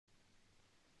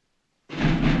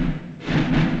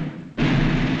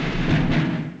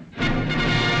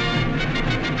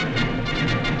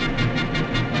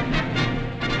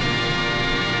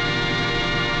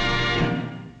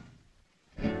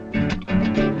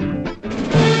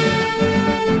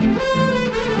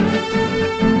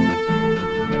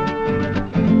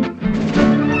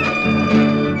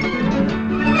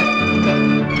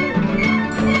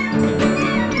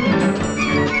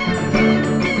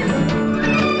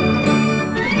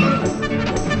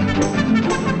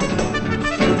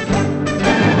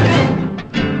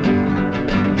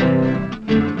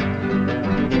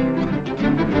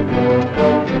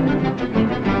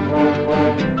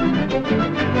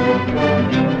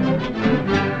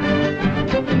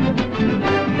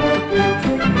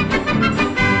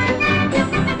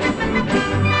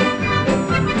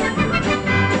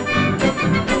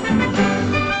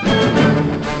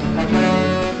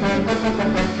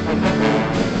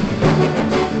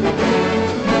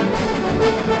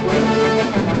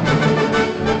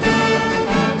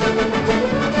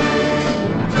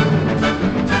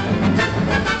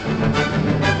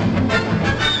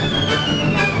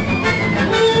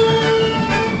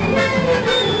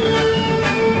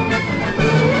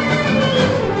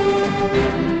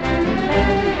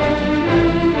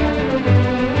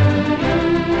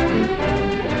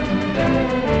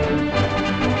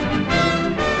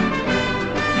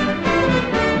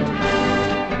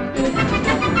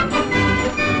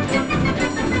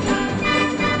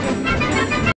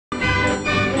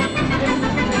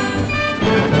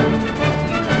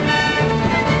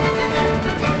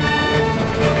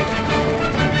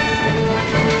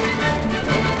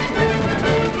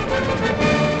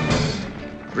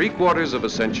3/4 of a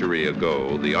century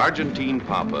ago, the Argentine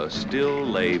pampa still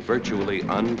lay virtually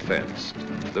unfenced,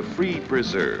 the free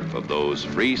preserve of those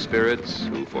free spirits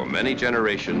who for many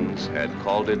generations had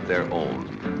called it their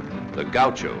own, the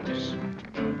Gauchos.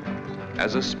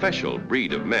 As a special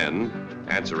breed of men,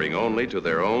 answering only to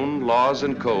their own laws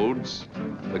and codes,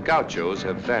 the Gauchos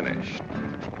have vanished.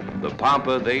 The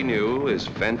pampa they knew is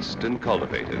fenced and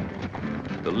cultivated.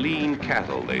 The lean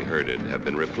cattle they herded have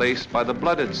been replaced by the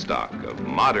blooded stock of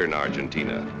modern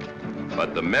Argentina.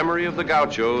 But the memory of the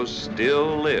Gauchos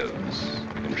still lives,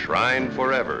 enshrined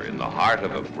forever in the heart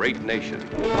of a great nation.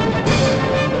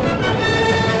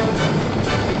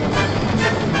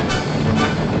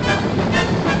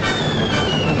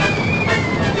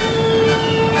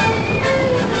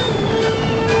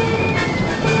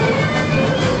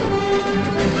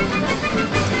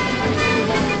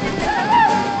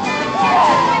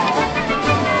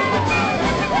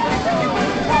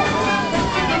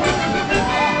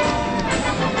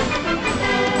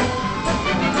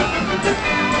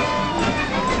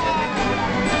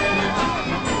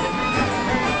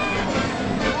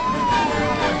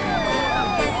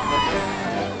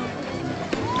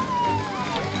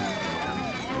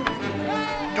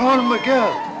 Don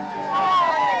Miguel.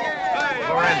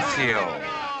 Florencio.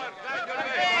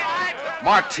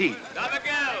 Martin.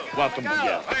 Welcome,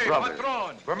 Miguel. Brother.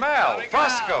 Vermel.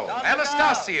 Fosco.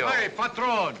 Anastasio. Hey,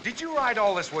 patron. Did you ride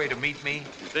all this way to meet me?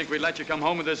 You think we'd let you come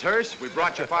home with this hearse? We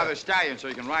brought your father's stallion so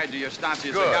you can ride to your estancia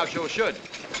as the Good. Gaucho should.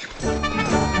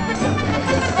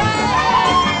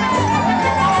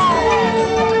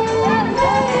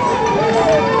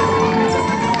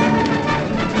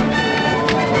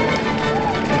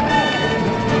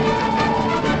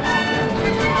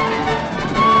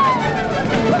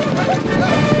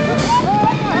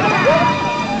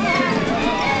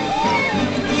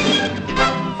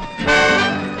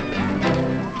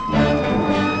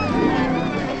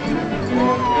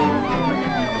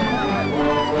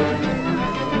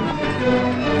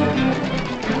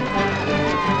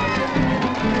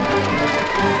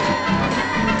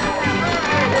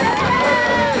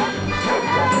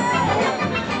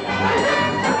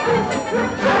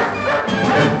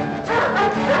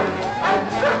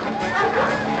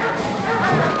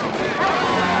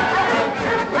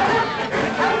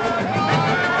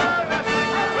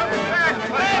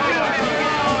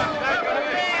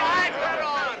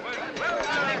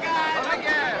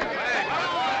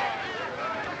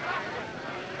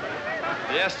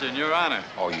 Fiesta in your honor.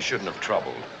 Oh, you shouldn't have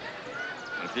troubled.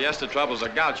 When Fiesta troubles a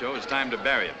Gaucho, it's time to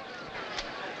bury him.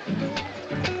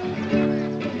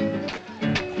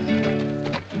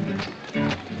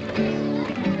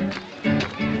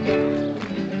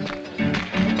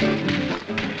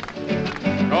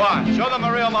 Go on, show them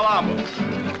a real Malambo.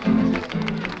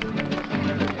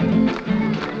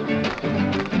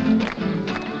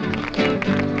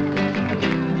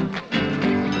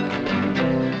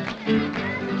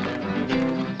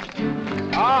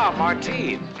 Ah,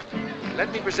 Martin.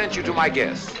 Let me present you to my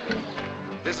guest.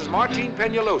 This is Martin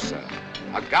Peñalosa,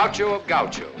 a gaucho of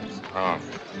gauchos.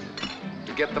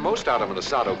 To get the most out of an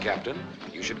asado, Captain,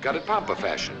 you should cut it pampa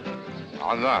fashion.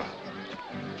 Anda.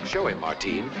 Show him,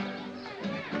 Martin.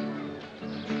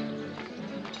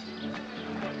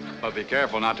 But be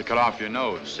careful not to cut off your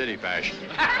nose, city fashion.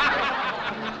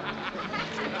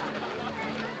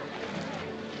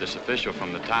 This official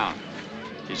from the town,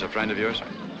 he's a friend of yours?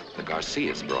 The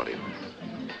Garcias brought him.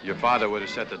 Your father would have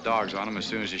set the dogs on him as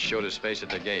soon as he showed his face at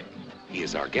the gate. He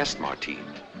is our guest, Martin.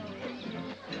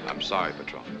 I'm sorry,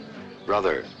 Patron.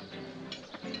 Brother.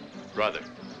 Brother.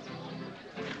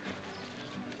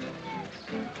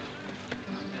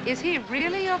 Is he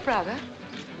really your brother?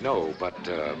 No, but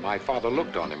my father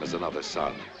looked on him as another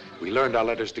son. We learned our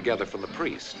letters together from the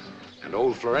priest. And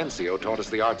old Florencio taught us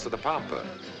the arts of the pampa.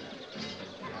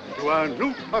 To our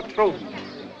new patron.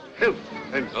 Health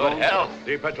and Good health.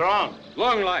 The patron.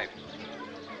 Long life.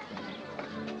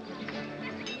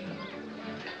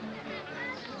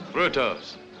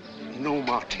 Brutos. No,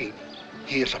 Martin.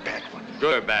 He is a bad one.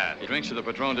 Good or bad? He drinks to the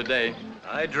Patron today.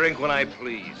 I drink when I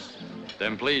please.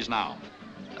 Then please now.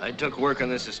 I took work on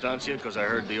this estancia because I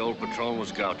heard the old Patron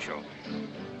was Gaucho.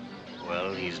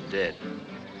 Well, he's dead.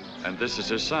 And this is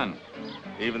his son.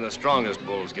 Even the strongest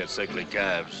bulls get sickly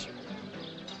calves.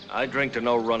 I drink to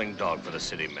no running dog for the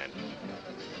city men.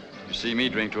 You see me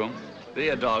drink to him? Be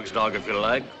a dog's dog if you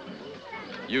like.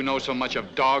 You know so much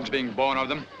of dogs being born of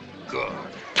them? Good.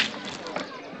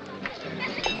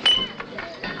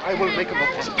 I will make him a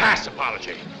His past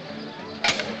apology.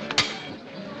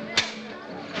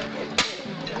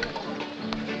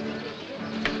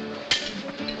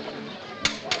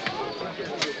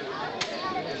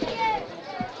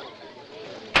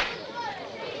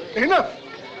 Enough!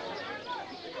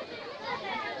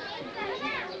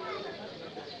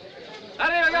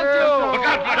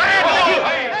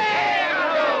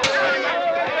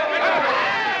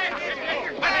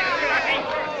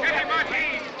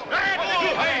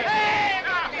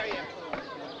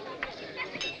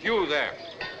 You there.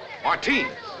 Martin.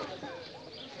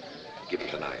 Give me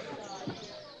the knife.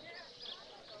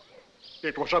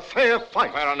 It was a fair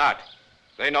fight. Fair or not,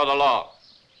 they know the law.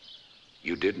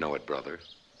 You did know it, brother.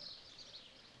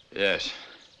 Yes,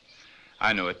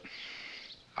 I knew it.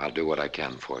 I'll do what I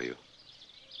can for you.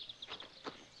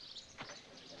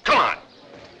 Come on!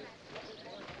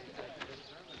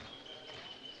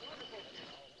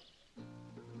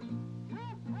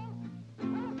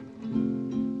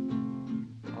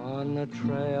 On the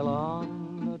trail,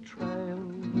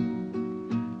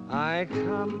 I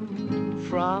come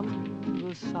from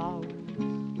the south.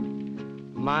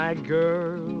 My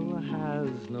girl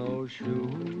has no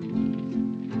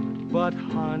shoes, but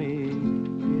honey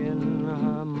in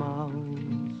her mouth.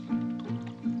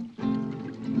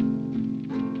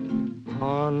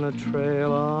 On the trail,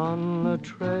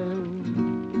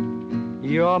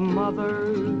 your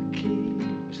mother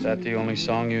keeps. Is that the only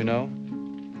song you know?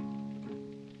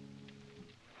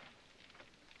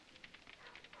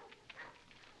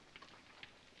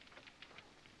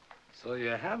 So you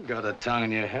have got a tongue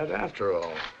in your head after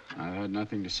all. I had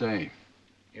nothing to say.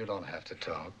 You don't have to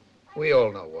talk. We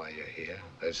all know why you're here.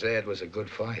 They say it was a good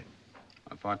fight.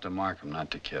 I fought to mark him,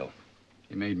 not to kill.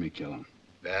 He made me kill him.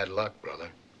 Bad luck, brother.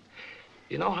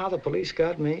 You know how the police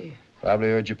got me? Probably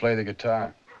heard you play the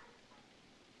guitar.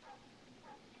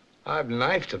 I've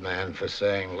knifed a man for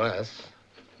saying less.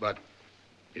 But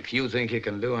if you think you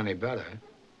can do any better...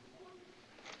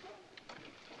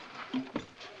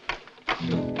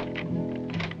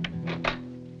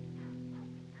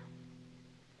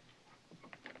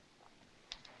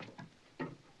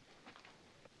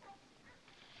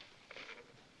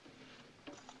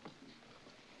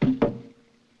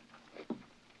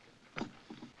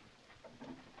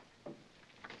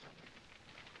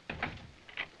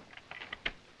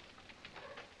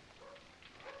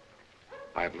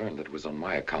 I've learned that it was on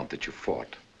my account that you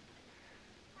fought.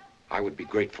 I would be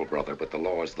grateful, brother, but the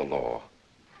law is the law.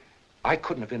 I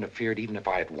couldn't have interfered even if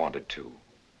I had wanted to.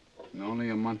 And only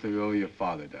a month ago, your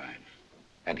father died.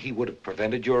 And he would have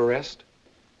prevented your arrest?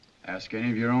 Ask any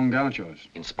of your own gauchos.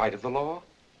 In spite of the law?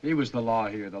 He was the law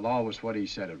here. The law was what he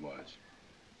said it was.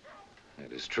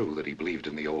 It is true that he believed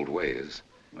in the old ways.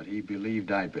 What he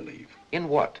believed, I believe. In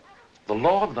what? The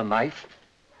law of the knife?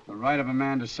 The right of a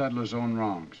man to settle his own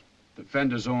wrongs.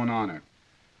 Defend his own honor.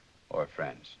 Or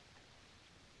friends.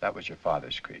 That was your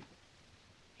father's creed.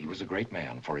 He was a great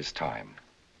man for his time.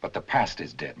 But the past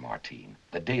is dead, Martin.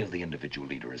 The day of the individual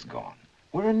leader is gone.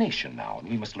 We're a nation now, and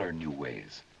we must learn new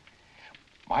ways.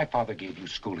 My father gave you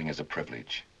schooling as a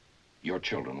privilege. Your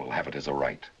children will have it as a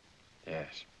right.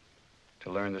 Yes.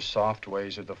 To learn the soft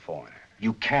ways of the foreigner.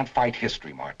 You can't fight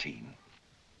history, Martin.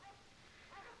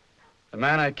 The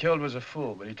man I killed was a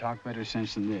fool, but he talked better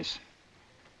sense than this.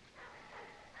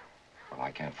 Well,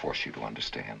 I can't force you to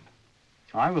understand.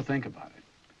 I will think about it.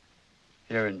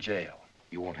 Here in jail.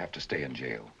 You won't have to stay in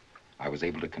jail. I was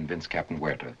able to convince Captain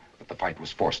Huerta that the fight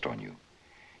was forced on you.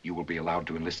 You will be allowed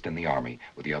to enlist in the army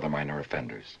with the other minor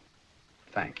offenders.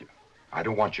 Thank you. I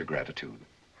don't want your gratitude,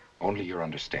 only your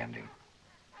understanding.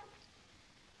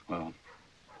 Well,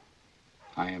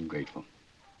 I am grateful.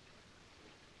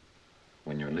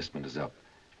 When your enlistment is up,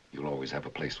 you'll always have a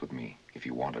place with me, if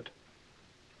you want it.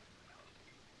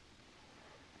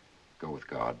 Go with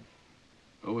God.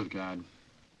 Go with God.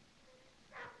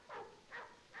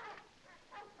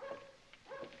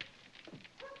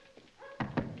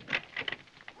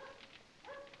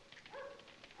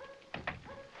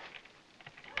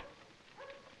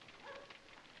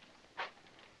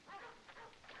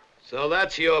 So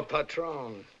that's your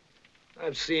patron.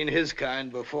 I've seen his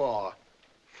kind before.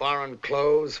 Foreign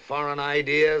clothes, foreign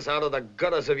ideas, out of the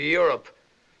gutters of Europe.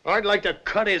 I'd like to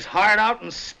cut his heart out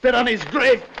and spit on his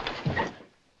grave.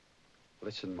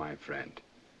 Listen, my friend.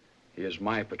 He is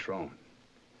my patron.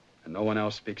 And no one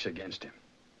else speaks against him.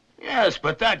 Yes,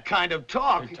 but that kind of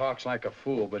talk... He talks like a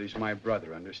fool, but he's my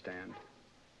brother, understand?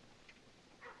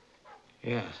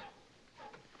 Yes.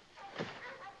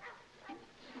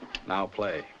 Now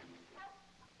play.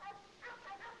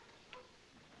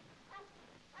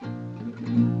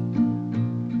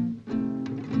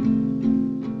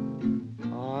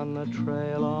 On the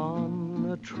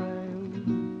trail,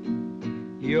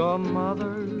 your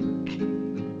mother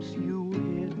keeps you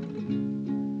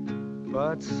hidden.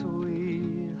 But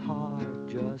sweetheart,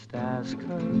 just ask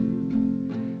her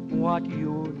what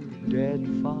you're dead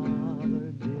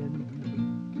father did.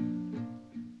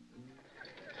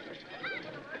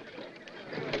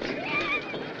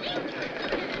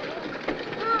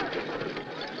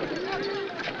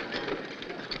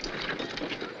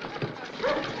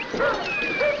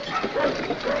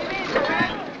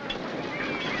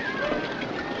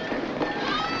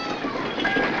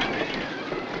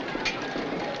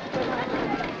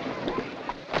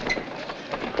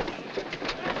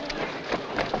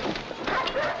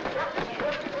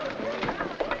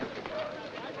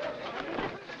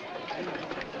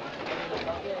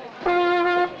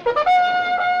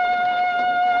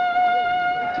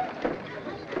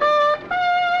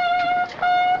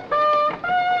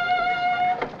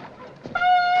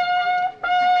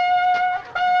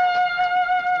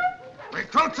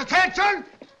 Recruits, attention!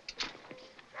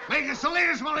 Major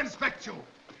Saliers will inspect you.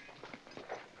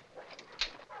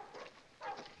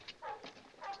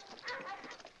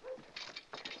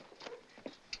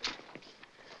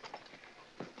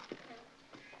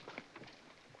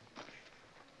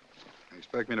 You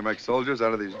expect me to make soldiers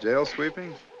out of these jail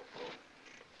sweepings?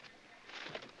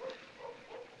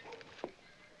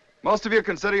 Most of you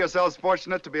consider yourselves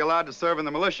fortunate to be allowed to serve in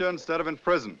the militia instead of in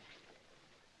prison.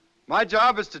 My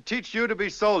job is to teach you to be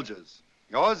soldiers.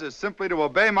 Yours is simply to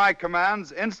obey my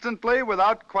commands instantly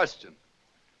without question.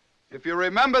 If you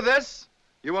remember this,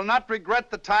 you will not regret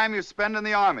the time you spend in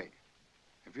the Army.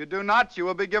 If you do not, you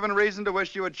will be given reason to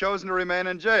wish you had chosen to remain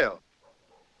in jail.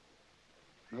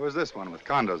 Who is this one with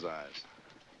Condo's eyes?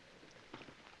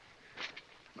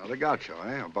 Another Gaucho,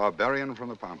 eh? A barbarian from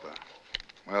the Pampa.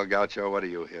 Well, Gaucho, what are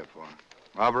you here for?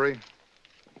 Robbery?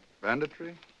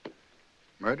 Banditry?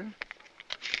 Murder?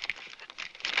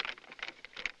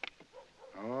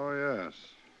 Oh, yes.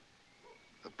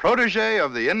 The protege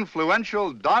of the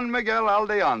influential Don Miguel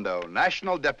Aldeondo,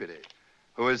 national deputy,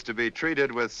 who is to be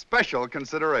treated with special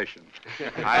consideration.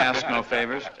 I ask no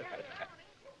favors.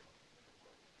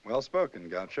 Well spoken,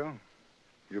 Gaucho.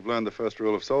 You've learned the first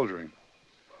rule of soldiering.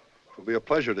 It'll be a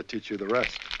pleasure to teach you the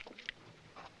rest.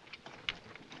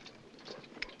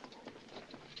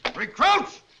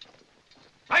 Recruits!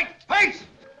 Right, pace!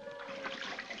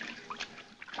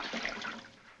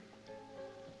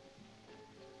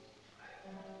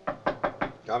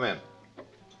 Come in.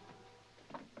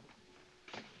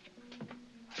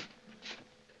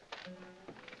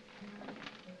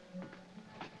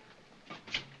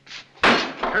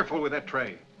 Careful with that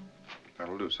tray.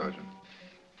 That'll do, Sergeant.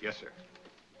 Yes, sir.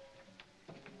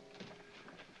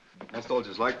 Most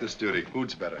soldiers like this duty.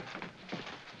 Food's better.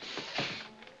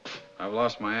 I've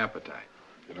lost my appetite.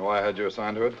 You know why I had you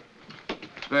assigned to it?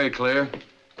 It's very clear.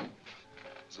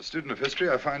 As a student of history,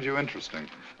 I find you interesting.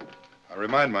 I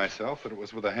remind myself that it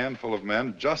was with a handful of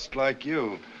men just like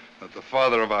you that the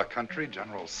father of our country,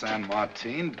 General San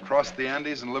Martin, crossed the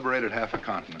Andes and liberated half a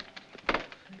continent.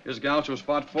 His gauchos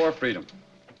fought for freedom,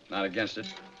 not against it.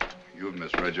 You've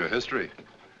misread your history.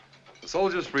 The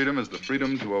soldier's freedom is the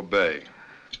freedom to obey.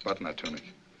 Button that to me.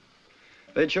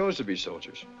 They chose to be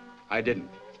soldiers. I didn't.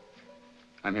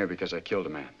 I'm here because I killed a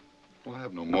man. Well, I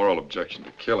have no moral objection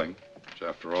to killing, which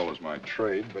after all is my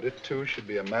trade, but it too should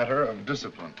be a matter of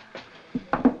discipline.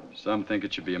 Some think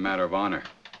it should be a matter of honor.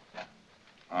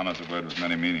 Honor's a word with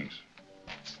many meanings.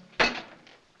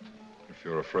 If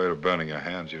you're afraid of burning your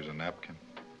hands, use a napkin.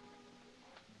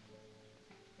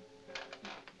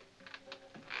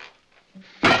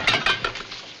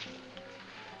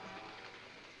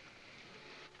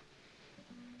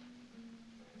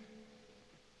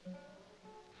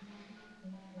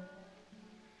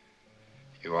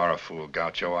 You are a fool,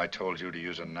 Gaucho. I told you to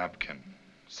use a napkin.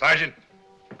 Sergeant!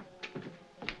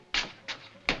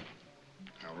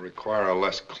 I'll require a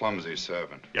less clumsy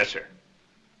servant. Yes, sir.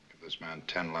 Give this man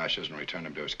 10 lashes and return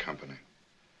him to his company.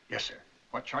 Yes, sir.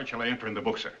 What charge shall I enter in the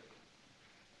book, sir?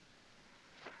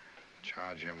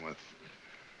 Charge him with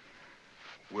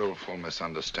willful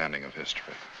misunderstanding of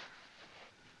history.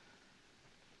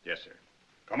 Yes, sir.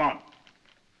 Come on.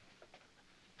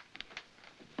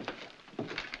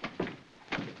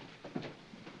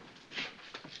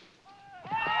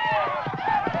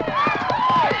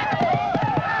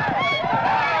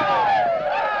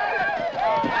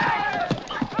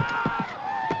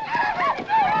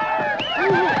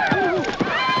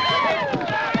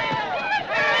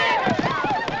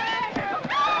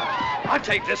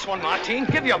 Take this one, Martin.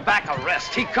 Give your back a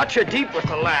rest. He cut you deep with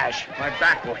the lash. My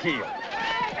back will heal.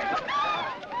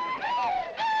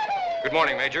 Good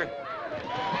morning, Major.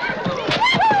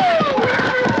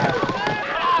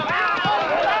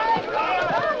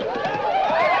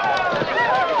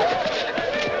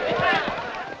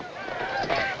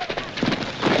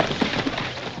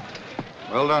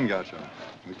 Well done, Gaucho.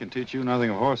 We can teach you nothing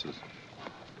of horses.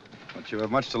 But you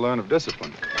have much to learn of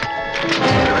discipline.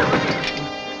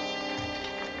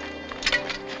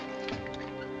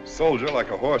 Soldier, like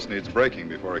a horse, needs breaking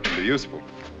before it can be useful.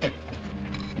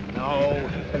 No,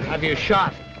 have you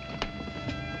shot?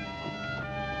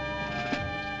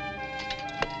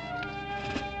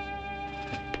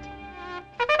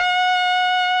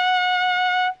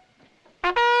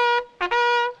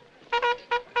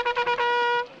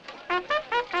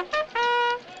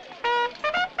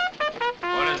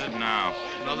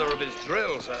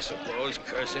 Drills, I suppose,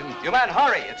 curse him. You men,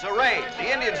 hurry. It's a raid.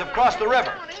 The Indians have crossed the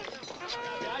river.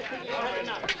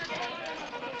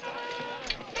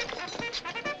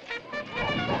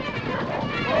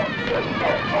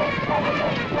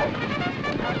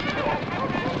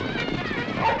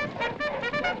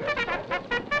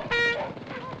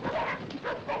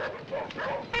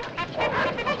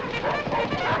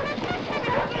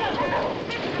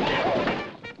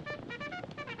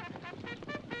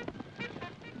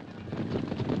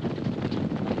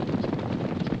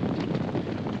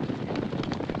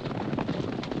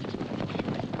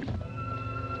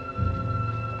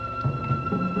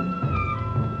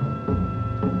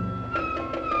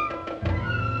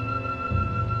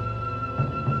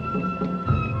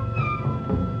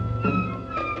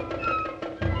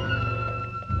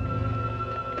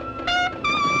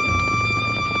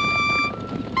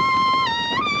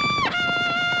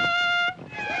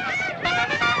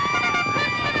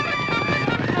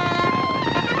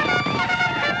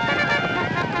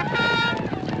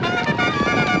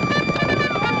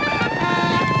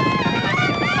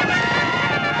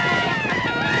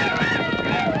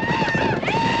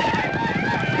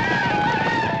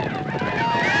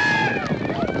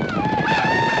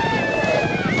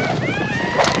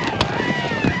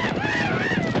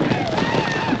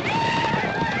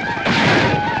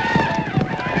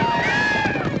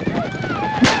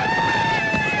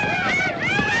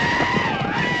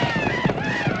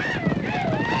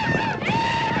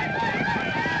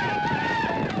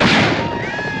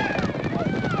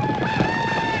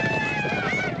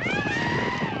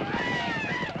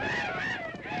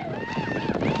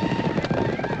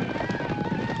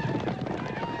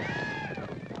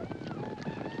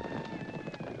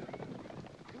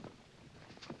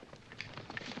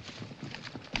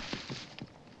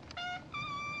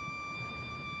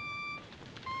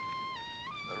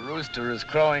 The rooster is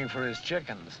crowing for his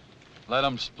chickens. Let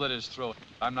him split his throat.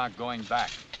 I'm not going back.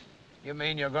 You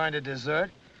mean you're going to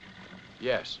desert?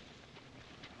 Yes.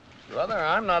 Brother,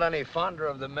 I'm not any fonder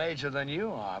of the Major than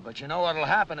you are, but you know what'll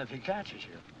happen if he catches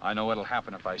you. I know what'll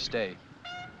happen if I stay.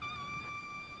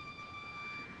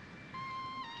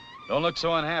 Don't look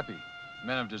so unhappy.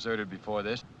 Men have deserted before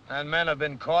this. And men have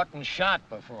been caught and shot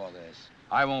before this.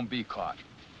 I won't be caught.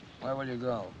 Where will you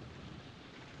go?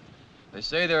 They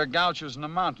say there are Gauchos in the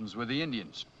mountains with the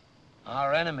Indians.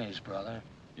 Our enemies, brother.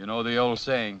 You know the old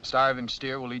saying, starving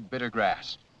steer will eat bitter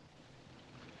grass.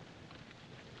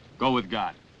 Go with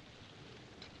God.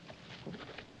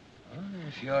 Well,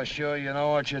 if you're sure you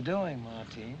know what you're doing,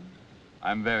 Martin.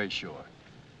 I'm very sure.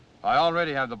 I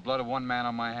already have the blood of one man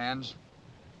on my hands.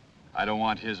 I don't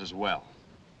want his as well.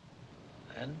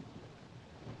 And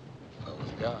go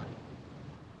with God.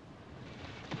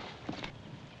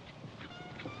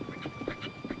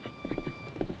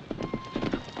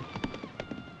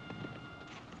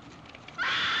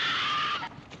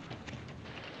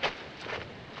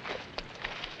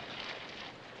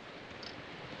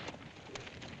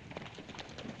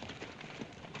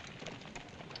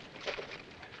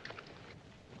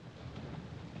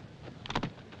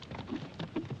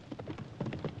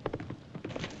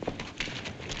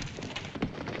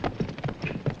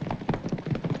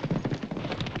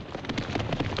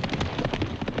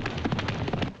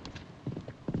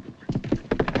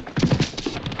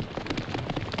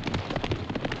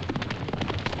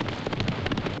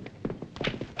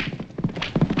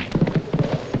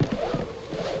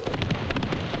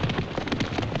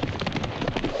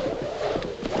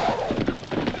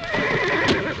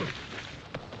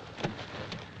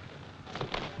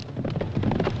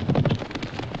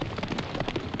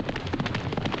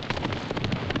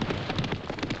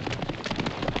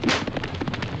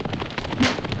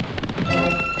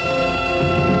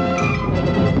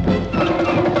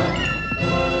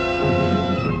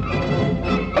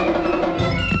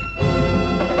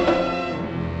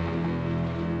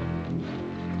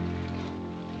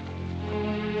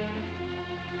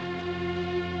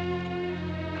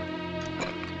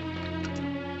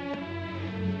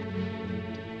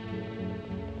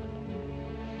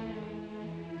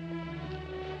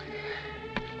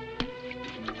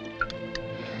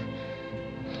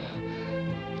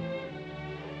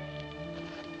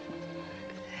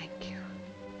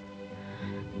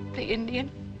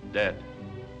 Indian? Dead.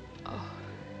 Oh,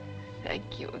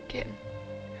 thank you again.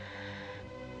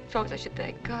 Suppose I should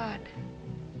thank God.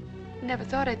 Never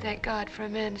thought I'd thank God for a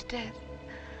man's death.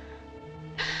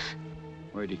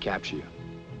 Where'd he capture you?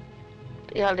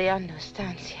 The Aldeano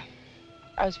Estancia.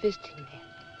 I was visiting there.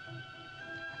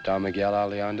 Don Miguel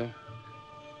Aldeando?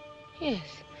 Yes.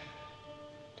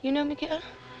 Do you know Miguel?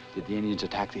 Did the Indians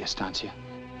attack the Estancia?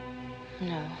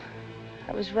 No.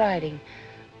 I was riding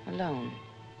alone.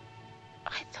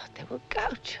 I thought they were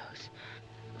gauchos.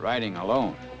 Riding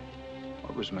alone?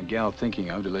 What was Miguel thinking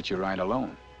of to let you ride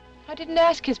alone? I didn't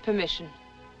ask his permission.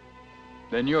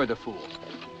 Then you're the fool.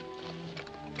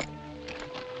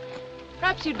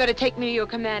 Perhaps you'd better take me to your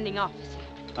commanding officer.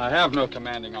 I have no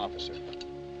commanding officer.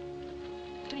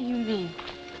 What do you mean?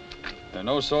 There are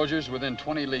no soldiers within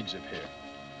 20 leagues of here.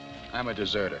 I'm a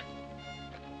deserter.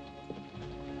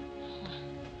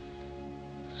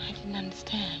 I didn't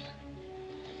understand.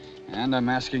 And I'm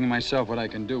asking myself what I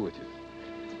can do with you.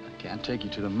 I can't take you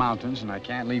to the mountains, and I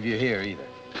can't leave you here either.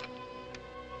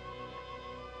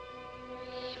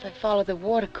 If I follow the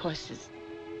water courses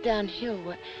downhill,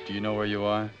 what? Do you know where you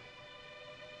are?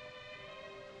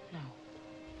 No.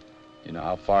 You know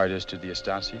how far it is to the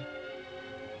Estancia?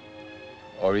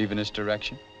 Or even its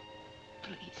direction?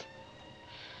 Please.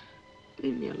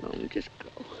 Leave me alone. Just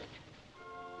go.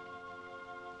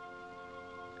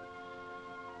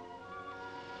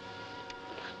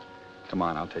 Come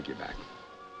on, I'll take you back.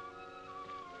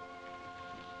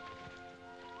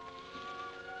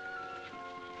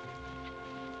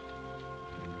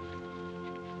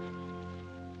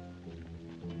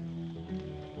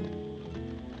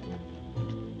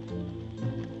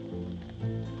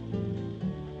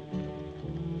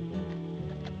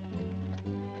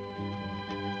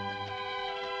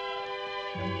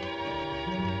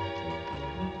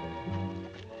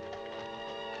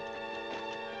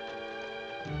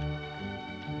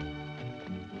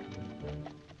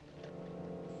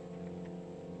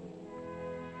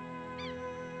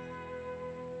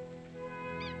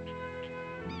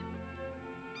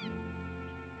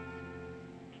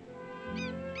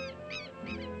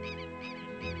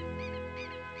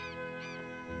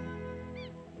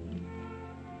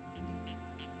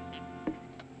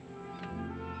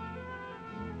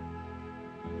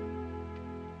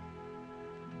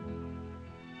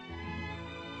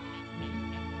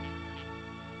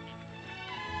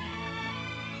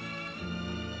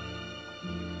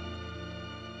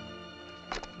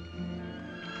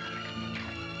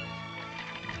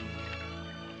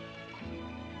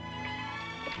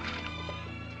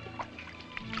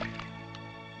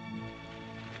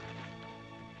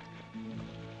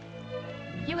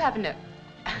 You haven't a...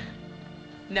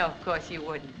 No, of course you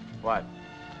wouldn't. What?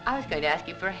 I was going to ask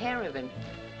you for a hair ribbon.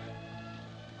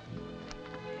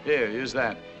 Here, use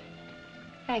that.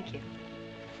 Thank you.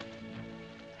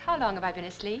 How long have I been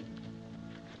asleep?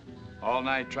 All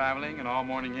night traveling and all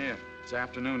morning here. It's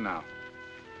afternoon now.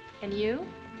 And you?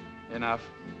 Enough.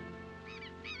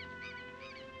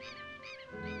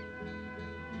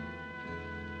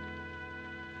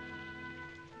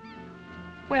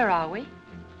 Where are we?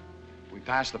 We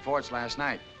passed the forts last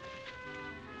night.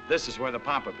 This is where the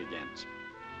Pampa begins.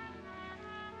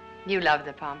 You love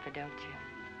the Pampa, don't you?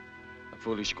 A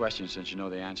foolish question since you know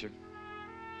the answer.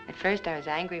 At first I was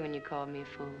angry when you called me a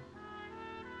fool.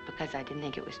 Because I didn't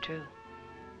think it was true.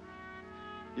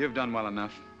 You've done well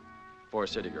enough for a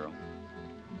city girl.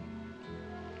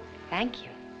 Thank you.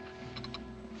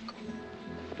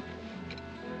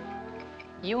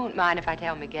 You won't mind if I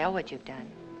tell Miguel what you've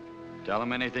done? Tell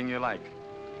him anything you like.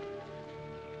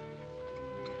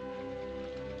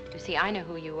 You see, I know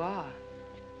who you are.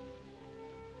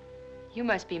 You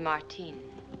must be Martin,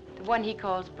 the one he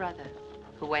calls brother,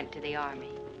 who went to the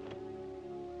army.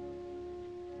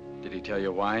 Did he tell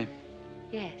you why?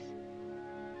 Yes.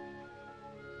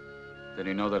 Did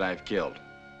he know that I've killed?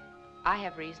 I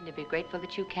have reason to be grateful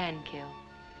that you can kill.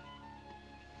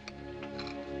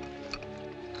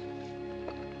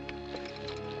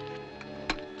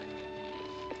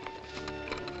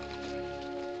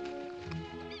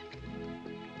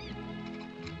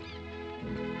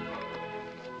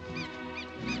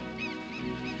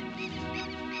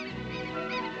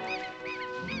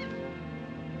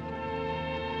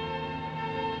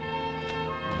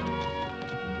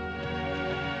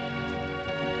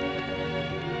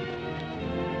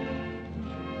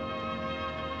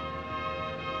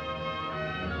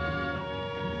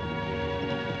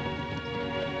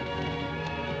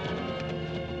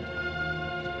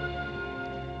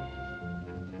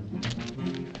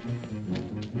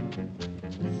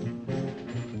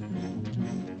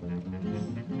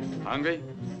 Hungry?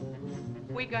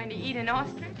 we going to eat an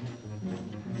ostrich?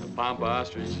 The pampa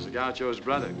ostrich is a gaucho's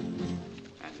brother,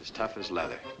 and as tough as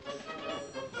leather.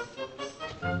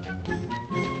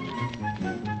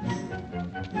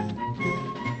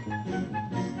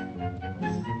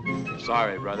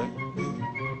 Sorry, brother.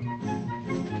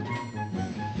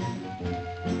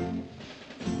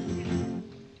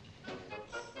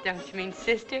 Don't you mean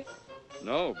sister?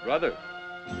 No, brother.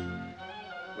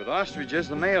 With ostriches,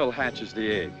 the male hatches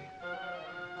the egg.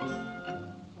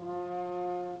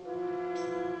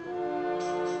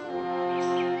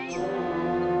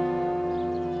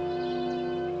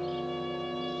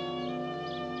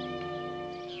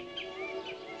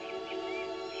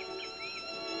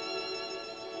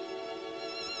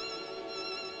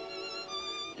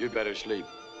 You'd better sleep.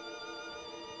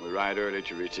 We ride early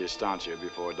to reach the estancia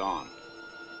before dawn.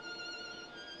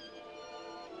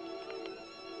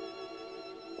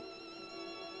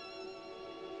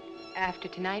 After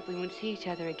tonight, we won't see each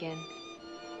other again.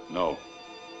 No.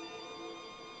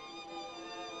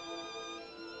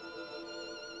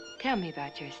 Tell me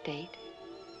about your estate.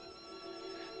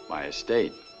 My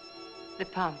estate? The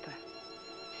pampa.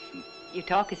 You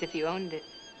talk as if you owned it.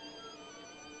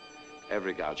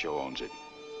 Every gaucho owns it.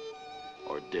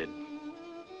 Or did.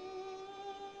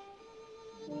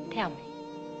 Tell me.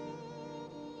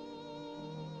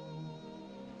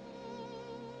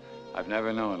 I've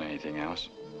never known anything else.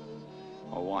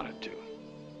 Or wanted to.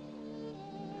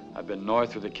 I've been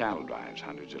north through the cattle drives,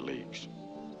 hundreds of leagues.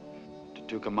 To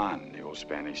Tucumán, the old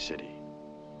Spanish city.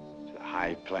 To the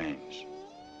high plains.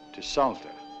 To Salta,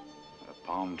 where the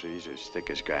palm trees are as thick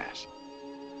as grass.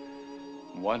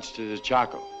 And once to the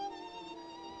Chaco.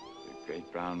 The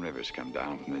great brown rivers come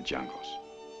down from the jungles.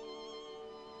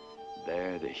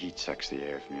 There, the heat sucks the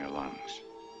air from your lungs.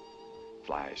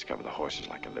 Flies cover the horses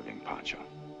like a living poncho.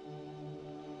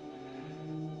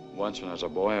 Once when I was a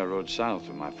boy, I rode south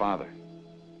with my father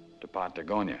to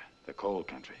Patagonia, the cold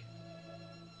country,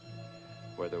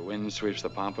 where the wind sweeps the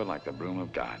pampa like the broom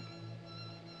of God.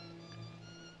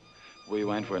 We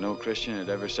went where no Christian had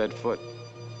ever set foot.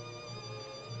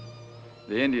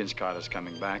 The Indians caught us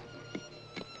coming back.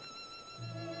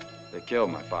 They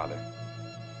killed my father.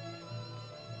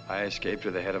 I escaped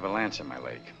with the head of a lance in my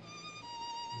leg.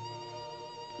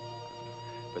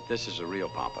 But this is a real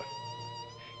pampa.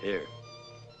 Here.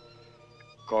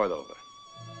 Cordova,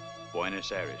 Buenos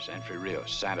Aires, Entre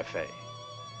Rios, Santa Fe.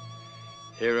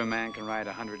 Here a man can ride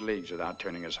 100 leagues without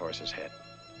turning his horse's head.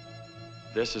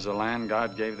 This is the land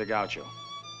God gave the gaucho.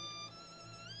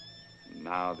 And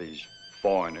now these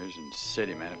foreigners and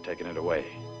city men have taken it away.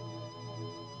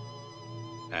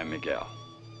 And Miguel,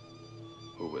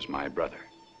 who was my brother.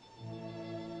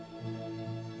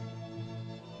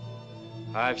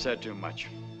 I've said too much.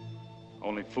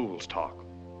 Only fools talk.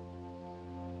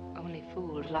 Only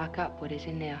fools lock up what is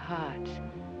in their hearts.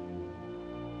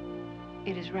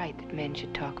 It is right that men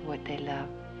should talk of what they love,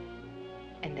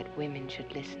 and that women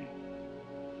should listen.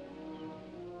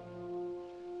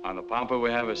 On the pampa, we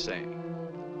have a saying.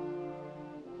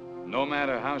 No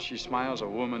matter how she smiles, a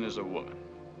woman is a woman.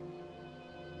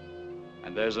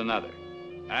 And there's another,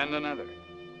 and another,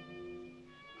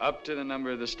 up to the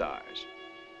number of the stars.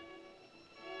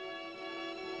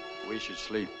 We should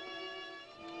sleep.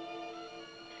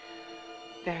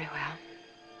 Very well.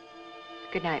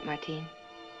 Good night, Martin.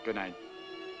 Good night.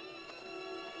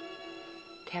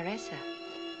 Teresa.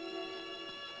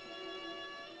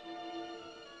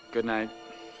 Good night.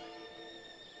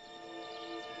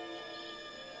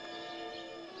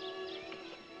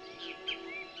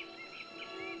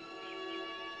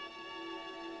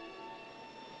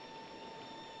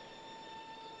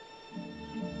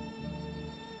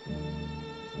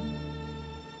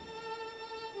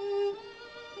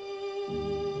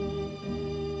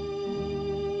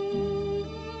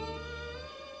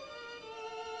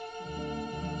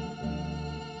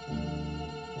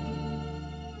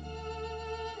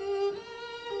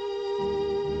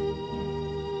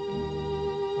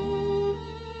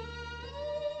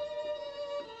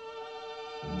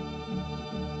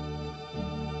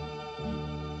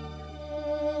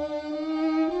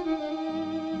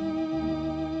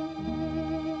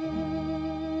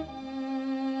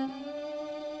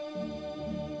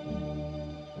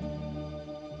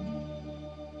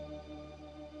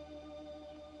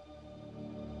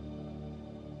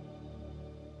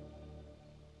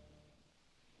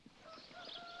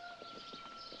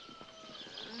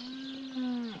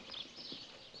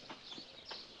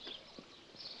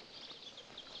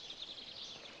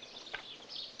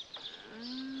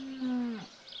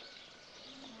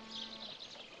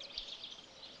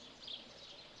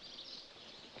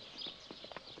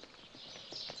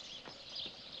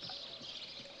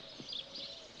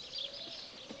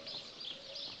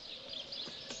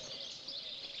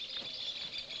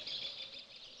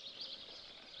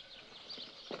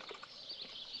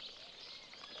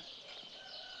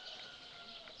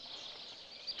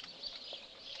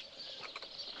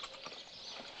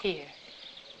 Here.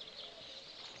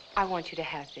 I want you to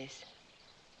have this.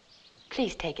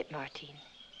 Please take it, Martin.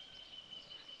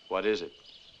 What is it?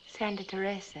 Santa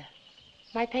Teresa,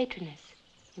 my patroness.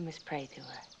 You must pray to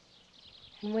her.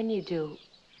 And when you do,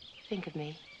 think of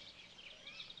me.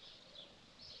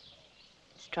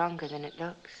 It's stronger than it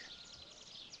looks.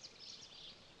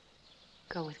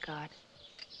 Go with God.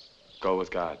 Go with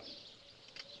God.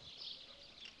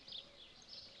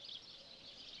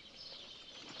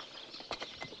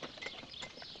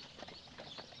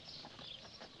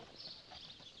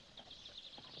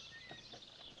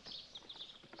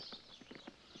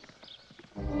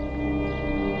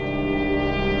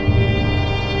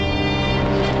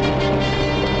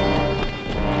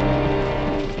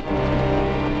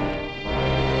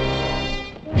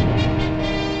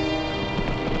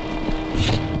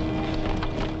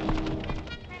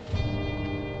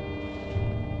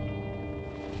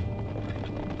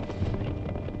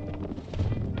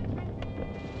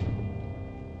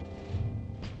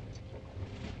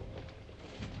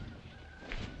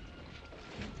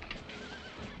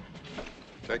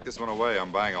 Take this one away.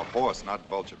 I'm buying a horse, not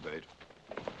vulture bait.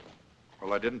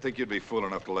 Well, I didn't think you'd be fool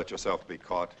enough to let yourself be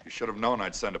caught. You should have known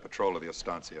I'd send a patrol to the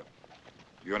estancia.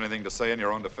 You anything to say in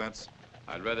your own defense?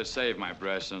 I'd rather save my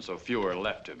breath since so few are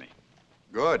left to me.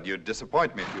 Good. You'd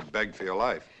disappoint me if you begged for your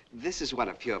life. This is one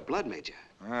of pure blood, Major.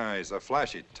 Ah, he's a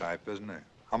flashy type, isn't he?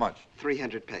 How much?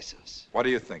 300 pesos. What do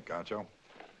you think, Gaucho?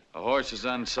 The horse is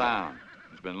unsound.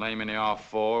 He's been lame in the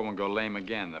off-4 and will go lame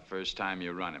again the first time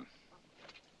you run him.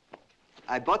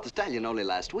 I bought the stallion only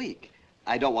last week.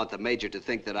 I don't want the Major to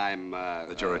think that I'm,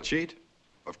 That you're a cheat?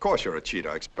 Of course you're a cheat.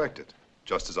 I expect it.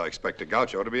 Just as I expect a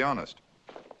Gaucho, to be honest.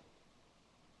 It'd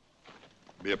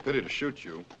be a pity to shoot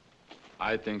you.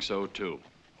 I think so, too.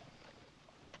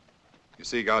 You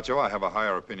see, Gaucho, I have a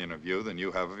higher opinion of you than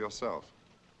you have of yourself.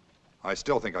 I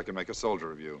still think I can make a soldier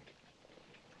of you.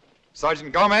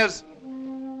 Sergeant Gomez!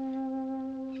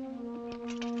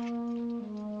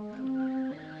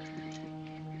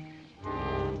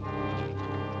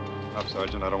 Up,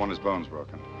 Sergeant. I don't want his bones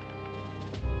broken.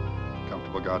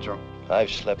 Comfortable, Gaucho?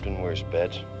 I've slept in worse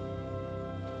beds.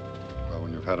 Well,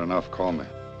 when you've had enough, call me.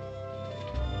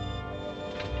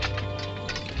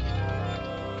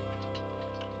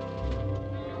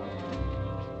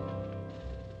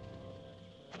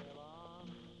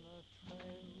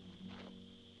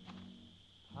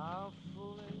 How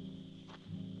foolish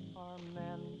are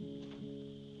men,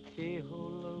 he who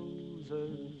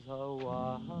loses a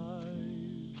wife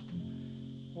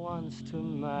wants to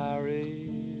marry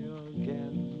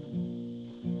again.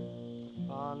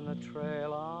 On the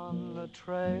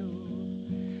trail,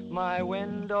 my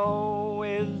window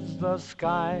is the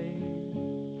sky,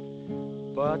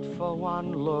 but for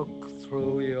one look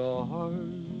through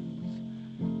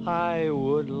yours, I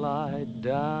would lie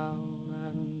down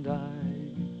and die.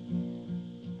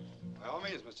 By all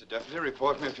means, Mr. Deputy,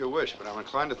 report me if you wish, but I'm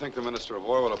inclined to think the Minister of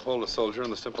War will uphold the soldier in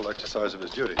the simple exercise of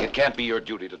his duty. It can't be your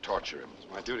duty to torture him.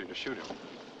 It's my duty to shoot him.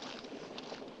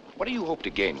 What do you hope to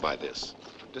gain by this?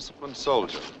 A disciplined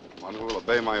soldier, one who will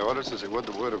obey my orders as he would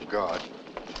the word of God.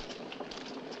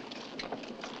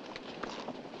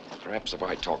 Perhaps if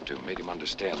I talked to him, made him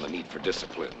understand the need for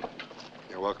discipline.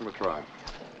 You're welcome to try.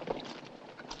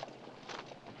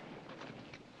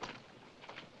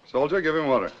 Soldier, give him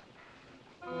water.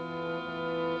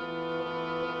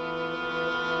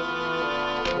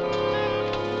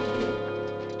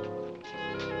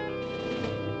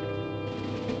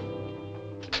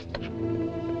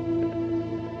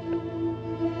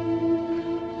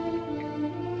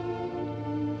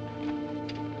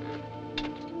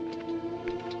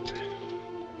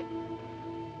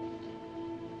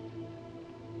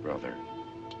 Brother,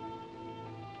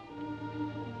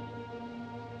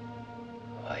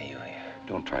 Why are you here?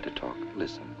 don't try to talk.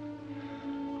 Listen.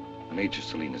 Major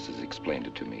Salinas has explained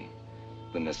it to me.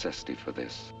 The necessity for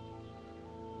this.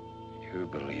 You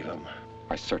believe him?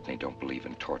 I certainly don't believe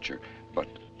in torture, but...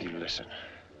 You listen.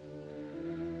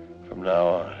 From now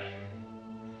on,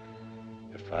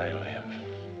 if I live,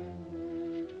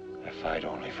 I fight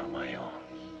only for my own.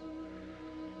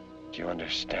 Do you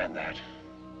understand that,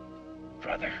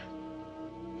 brother?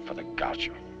 For the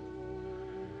Gaucho.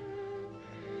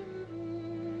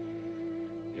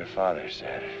 Your father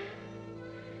said,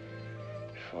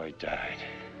 before he died,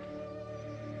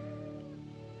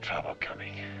 trouble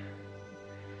coming.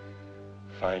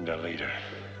 Find a leader.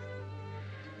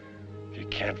 If you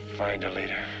can't find a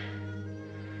leader,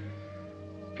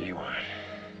 be one.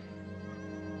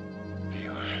 Be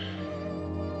one.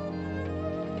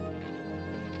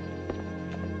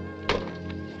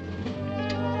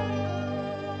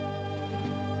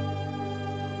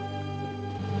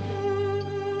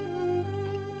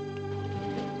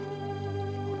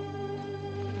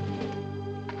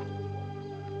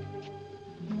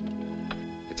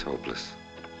 It's hopeless.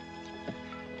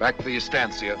 Back to the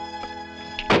estancia.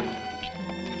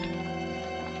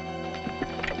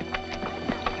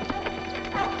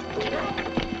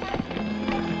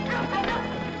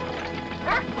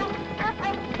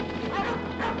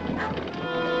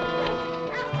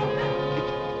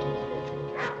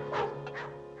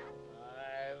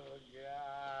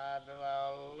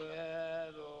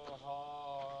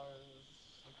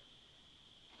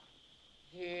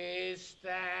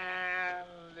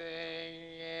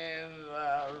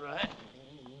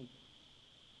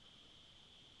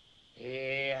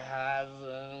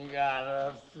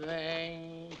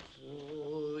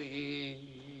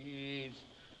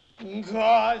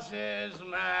 Cause his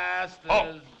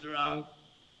master's drunk.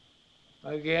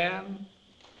 Again?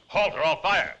 Halt or I'll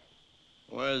fire.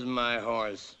 Where's my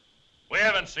horse? We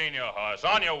haven't seen your horse.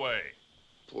 On your way.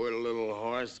 Poor little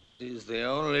horse. He's the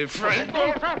only friend.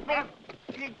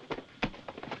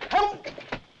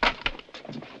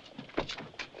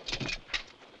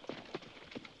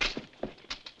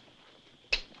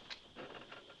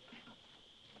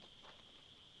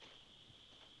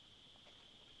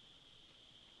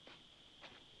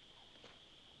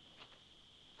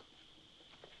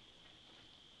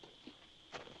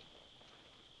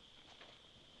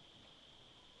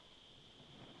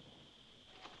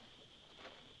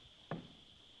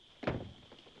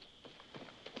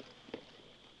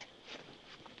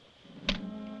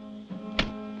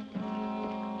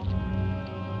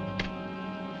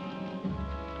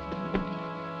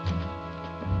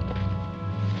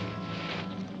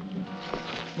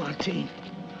 Martin.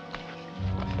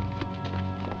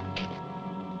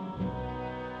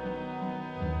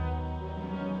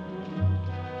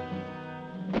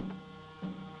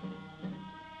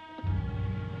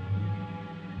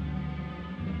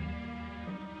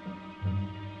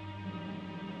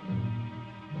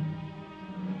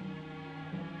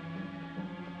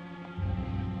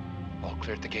 All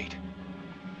clear at the gate.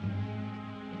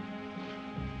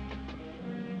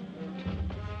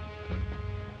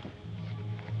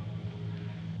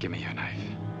 Give me your knife.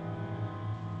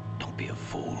 Don't be a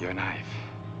fool. Your knife.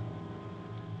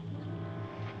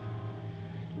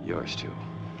 Yours too.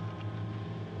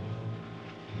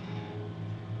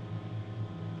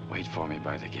 Wait for me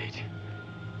by the gate.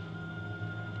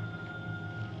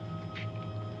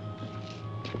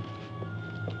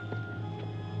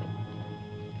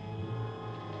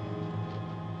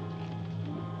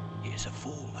 He is a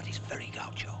fool, but he's very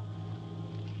gaucho.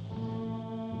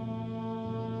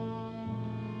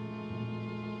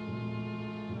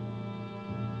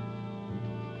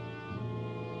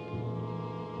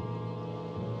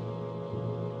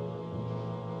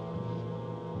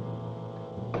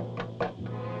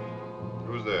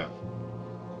 Who's there?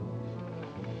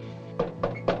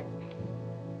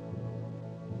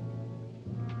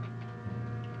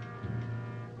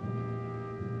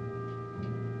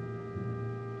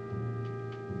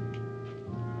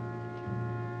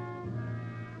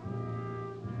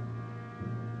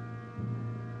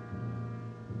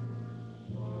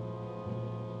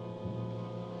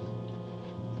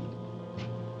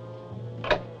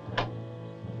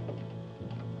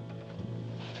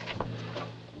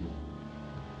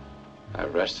 I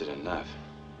rested enough.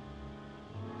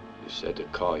 You said to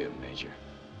call you, Major.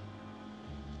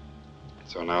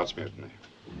 So now it's mutiny.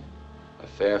 A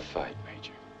fair fight,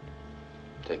 Major.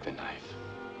 Take the knife.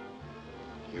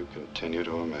 You continue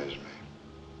to amaze me.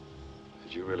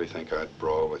 Did you really think I'd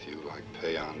brawl with you like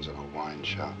peons in a wine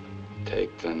shop?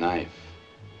 Take the knife.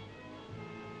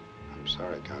 I'm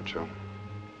sorry, Gaucho.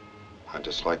 I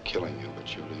dislike killing you,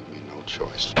 but you leave me no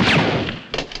choice.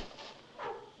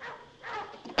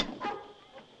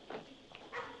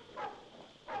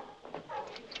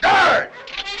 Guard!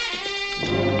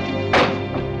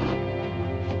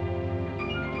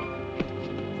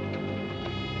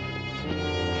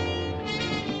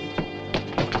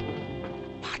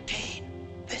 Martin,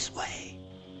 this way.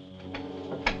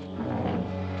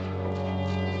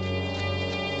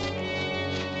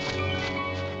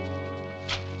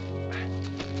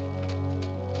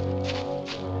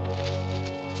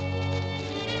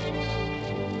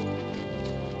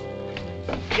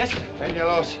 Yes, sir.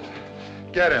 Peñalos,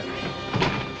 get him.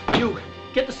 You,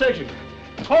 get the surgeon.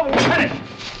 Call the lieutenant.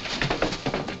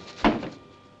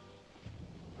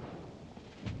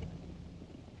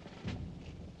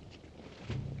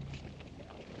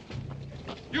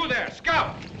 You there,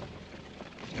 scout!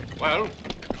 Well,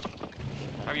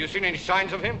 have you seen any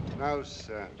signs of him? No,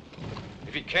 sir.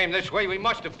 If he came this way, we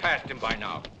must have passed him by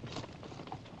now.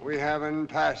 We haven't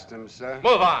passed him, sir.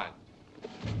 Move on.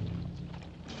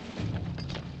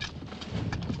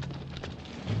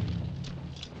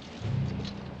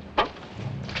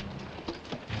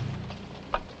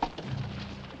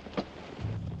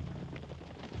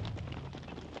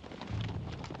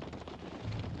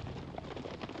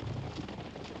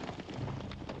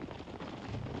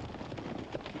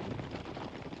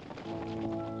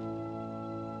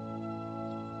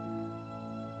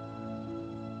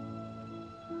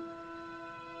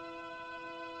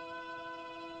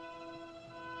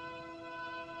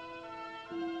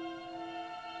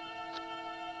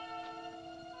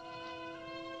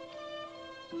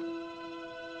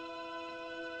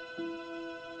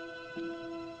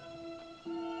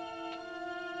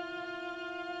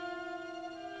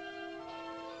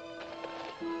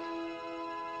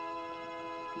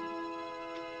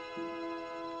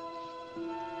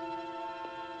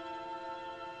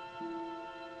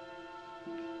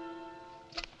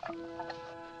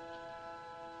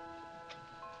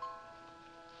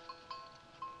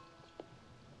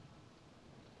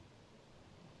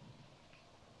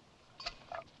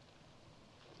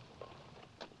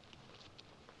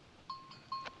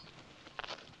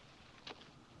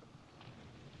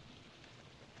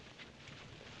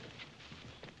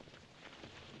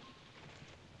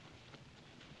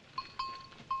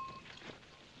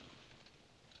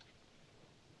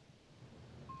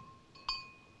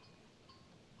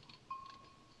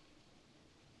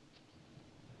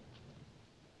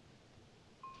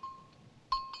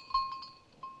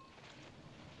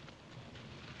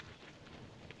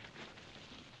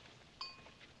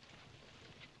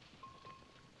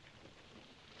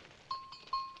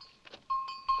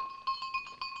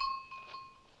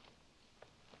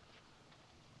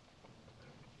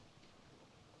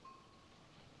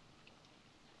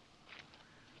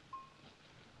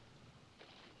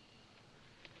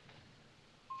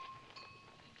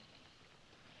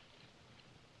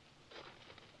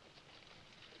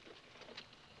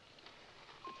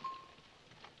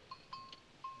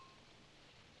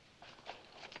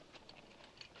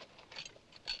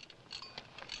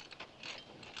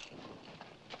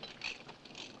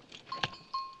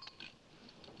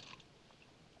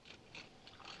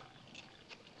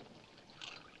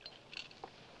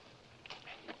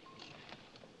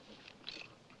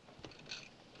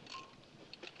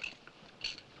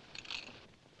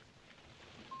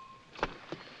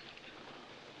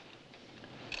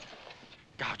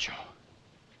 Gaucho.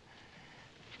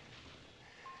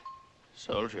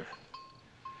 Soldier.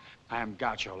 I am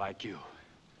Gaucho like you.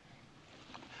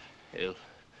 Hail,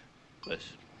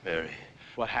 bless Mary.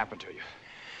 What happened to you?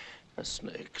 A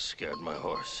snake scared my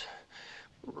horse.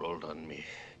 Rolled on me.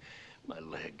 My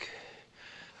leg.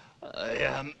 I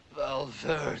am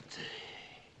Valverde.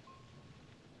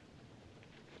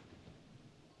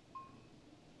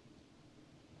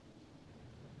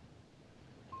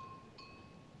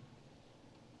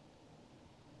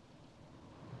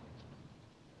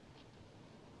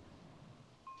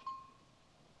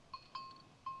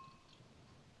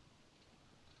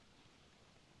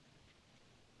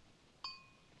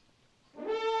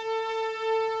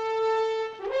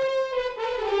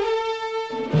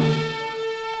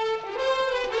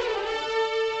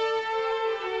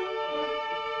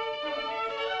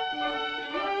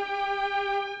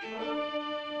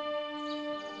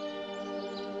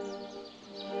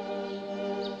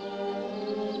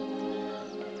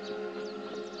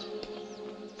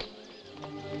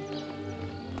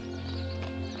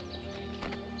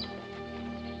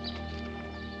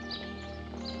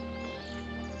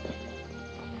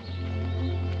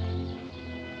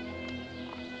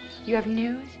 You have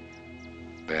news?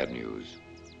 Bad news.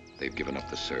 They've given up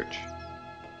the search.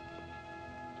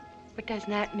 What does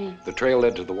that mean? The trail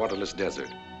led to the waterless desert.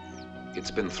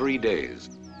 It's been 3 days.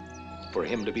 For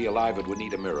him to be alive, it would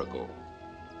need a miracle.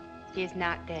 He is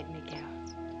not dead, Miguel.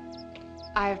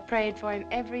 I have prayed for him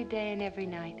every day and every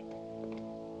night.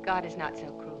 God is not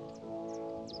so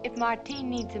cruel. If Martin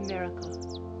needs a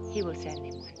miracle, he will send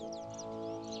him one.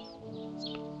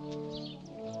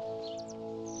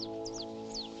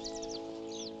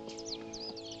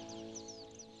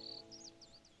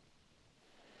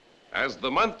 As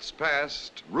the months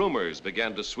passed, rumors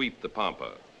began to sweep the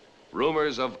Pampa.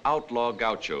 Rumors of outlaw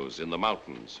gauchos in the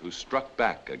mountains who struck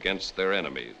back against their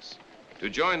enemies. To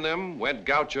join them went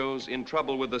gauchos in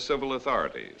trouble with the civil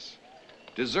authorities,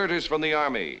 deserters from the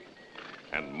army,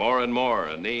 and more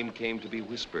a name came to be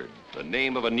whispered, the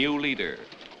name of a new leader,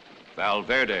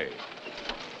 Valverde.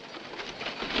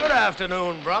 Good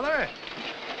afternoon, brother.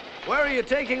 Where are you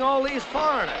taking all these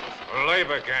foreigners? A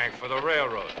labor gang for the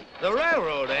railroad. The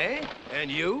railroad, eh? And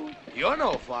you? You're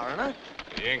no foreigner.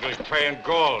 The English pay in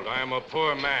gold. I am a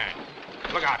poor man.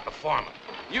 Look out, the foreman.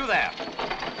 You there.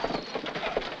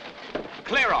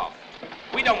 Clear off.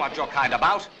 We don't want your kind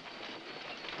about.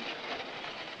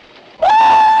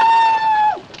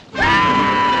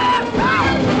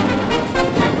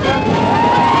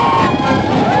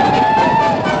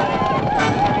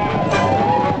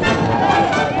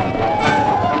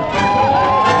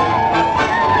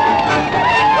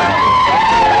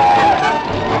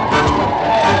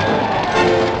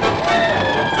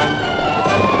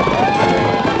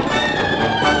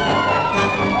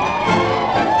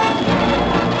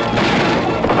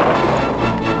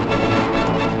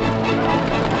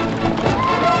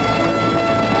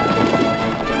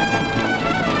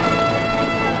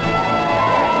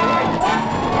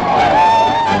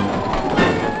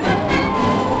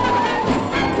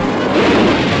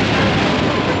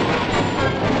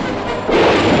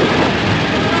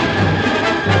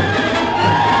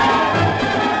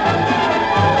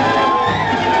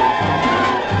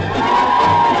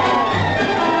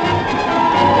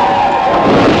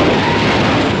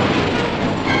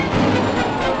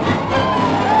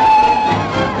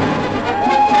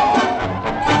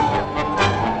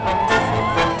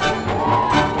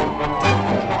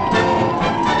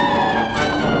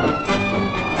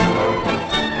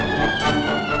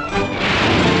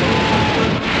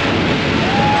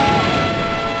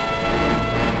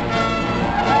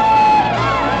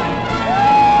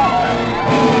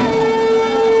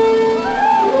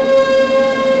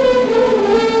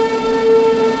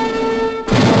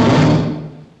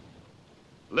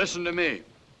 listen to me.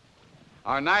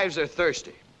 Our knives are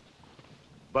thirsty,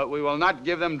 but we will not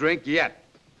give them drink yet.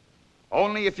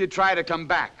 Only if you try to come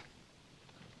back.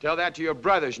 Tell that to your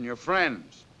brothers and your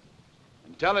friends.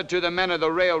 And tell it to the men of the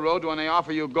railroad when they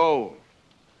offer you gold.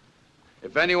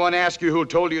 If anyone asks you who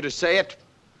told you to say it,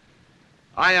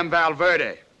 I am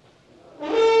Valverde.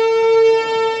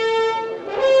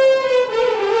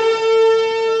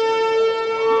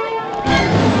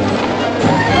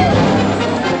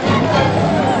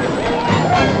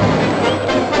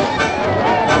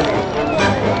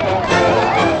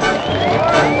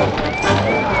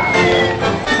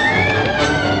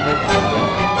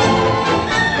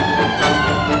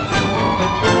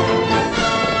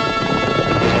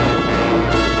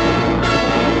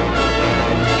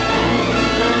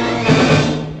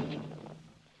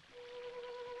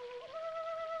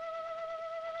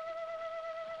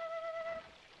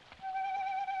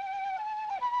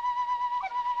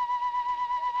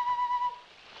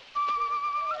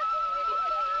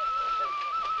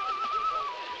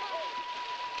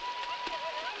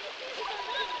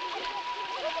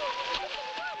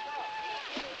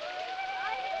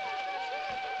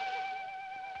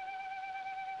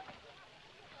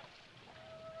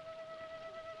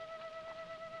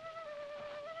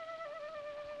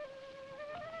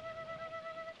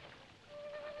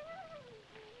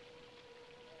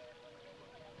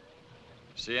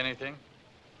 See anything?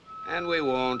 And we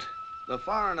won't. The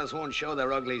foreigners won't show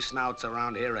their ugly snouts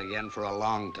around here again for a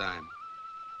long time.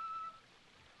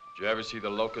 Did you ever see the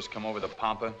locusts come over the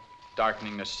pampa,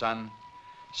 darkening the sun,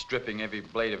 stripping every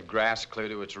blade of grass clear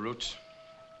to its roots?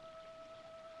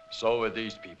 So are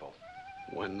these people.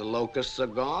 When the locusts are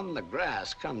gone, the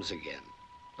grass comes again.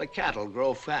 The cattle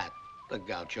grow fat. The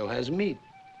gaucho has meat.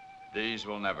 These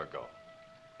will never go.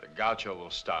 The gaucho will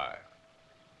starve.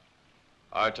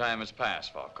 Our time has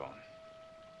passed, Falcone.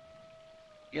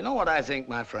 You know what I think,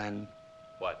 my friend?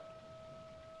 What?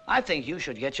 I think you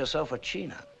should get yourself a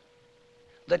china.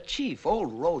 The chief,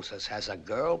 old Rosas, has a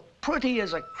girl, pretty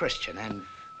as a Christian, and...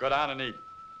 Go down and eat.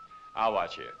 I'll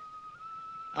watch here.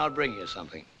 I'll bring you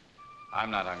something.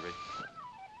 I'm not hungry.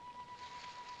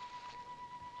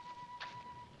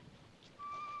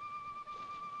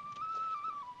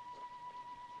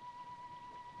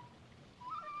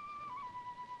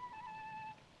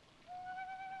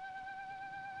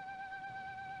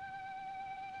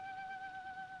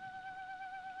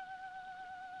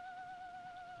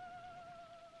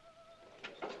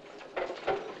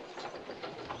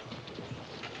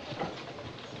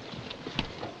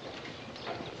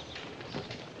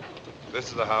 This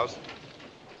is the house.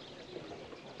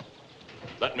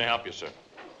 Let me help you, sir.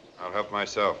 I'll help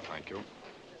myself, thank you.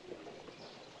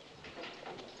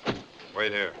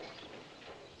 Wait here.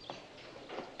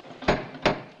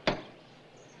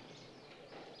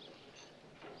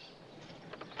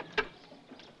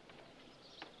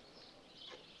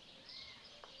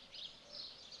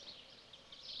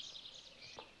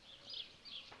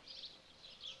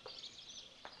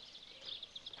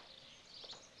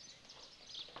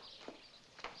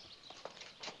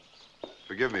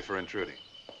 Forgive me for intruding.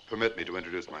 Permit me to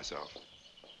introduce myself.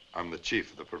 I'm the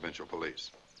chief of the provincial police.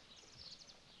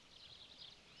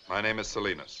 My name is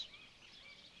Salinas.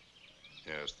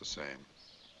 Yes, the same.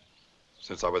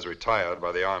 Since I was retired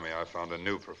by the Army, I found a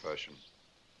new profession.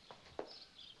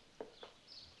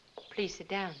 Please sit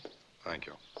down. Thank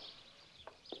you.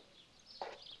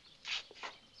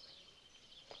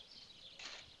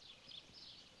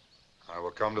 I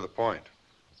will come to the point.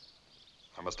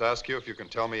 I must ask you if you can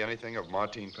tell me anything of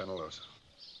Martin Penalosa.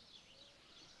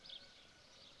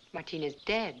 Martin is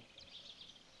dead.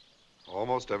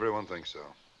 Almost everyone thinks so.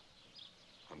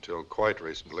 Until quite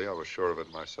recently, I was sure of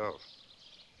it myself.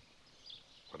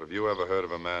 But have you ever heard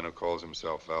of a man who calls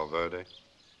himself Valverde?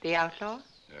 The outlaw?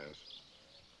 Yes.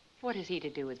 What has he to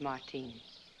do with Martin?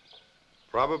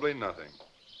 Probably nothing.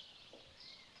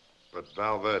 But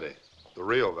Valverde, the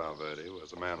real Valverde,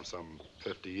 was a man of some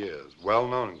 50 years, well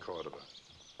known in Cordova.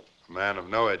 A man of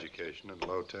no education and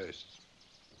low tastes.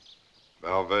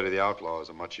 Valverde the outlaw is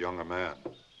a much younger man.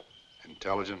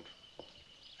 Intelligent,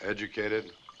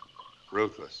 educated,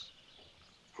 ruthless.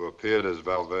 Who appeared as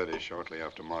Valverde shortly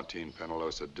after Martin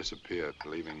Penalosa disappeared,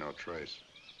 leaving no trace.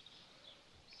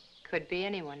 Could be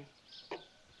anyone.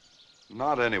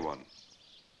 Not anyone.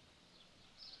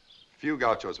 Few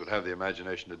gauchos would have the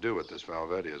imagination to do what this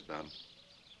Valverde has done.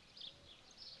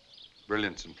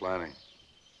 Brilliance in planning.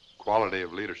 Quality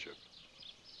of leadership.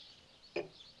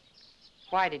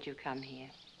 Why did you come here?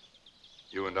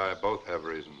 You and I both have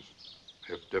reasons,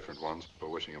 if different ones, for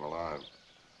wishing him alive.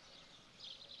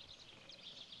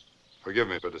 Forgive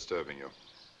me for disturbing you.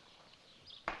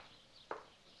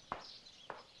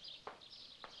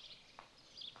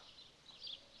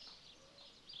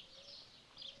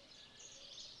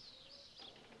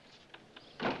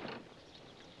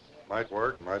 Might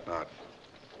work, might not.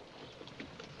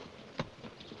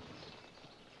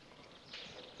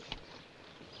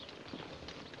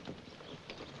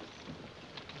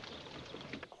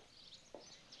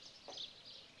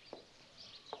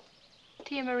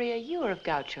 Tia Maria, you are of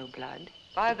Gaucho blood.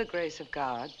 By the grace of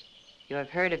God. You have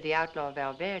heard of the outlaw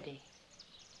Valverde.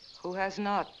 Who has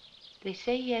not? They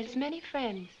say he has many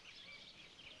friends.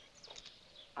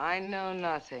 I know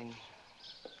nothing.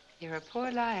 You're a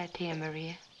poor liar, Tia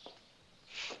Maria.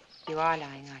 You are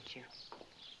lying, aren't you?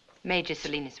 Major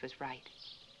Salinas was right.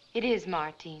 It is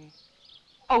Martin.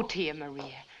 Oh, Tia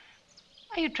Maria,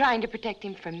 are you trying to protect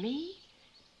him from me?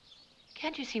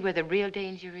 Can't you see where the real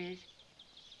danger is?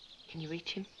 Can you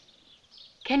reach him?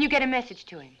 Can you get a message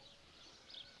to him?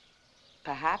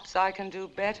 Perhaps I can do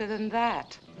better than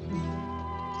that.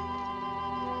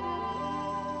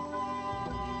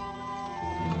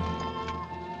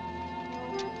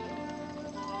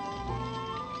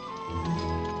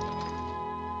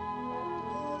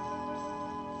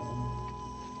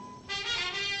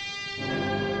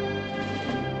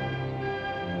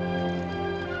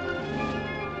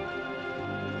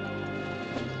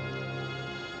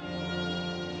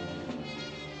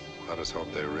 Let us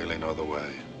hope they really know the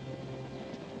way.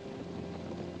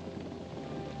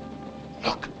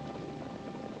 Look.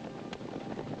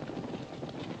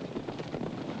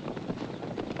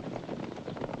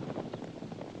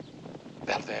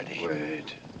 Valverde.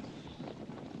 Wait.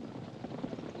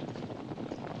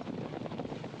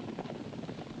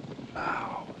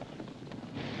 Now.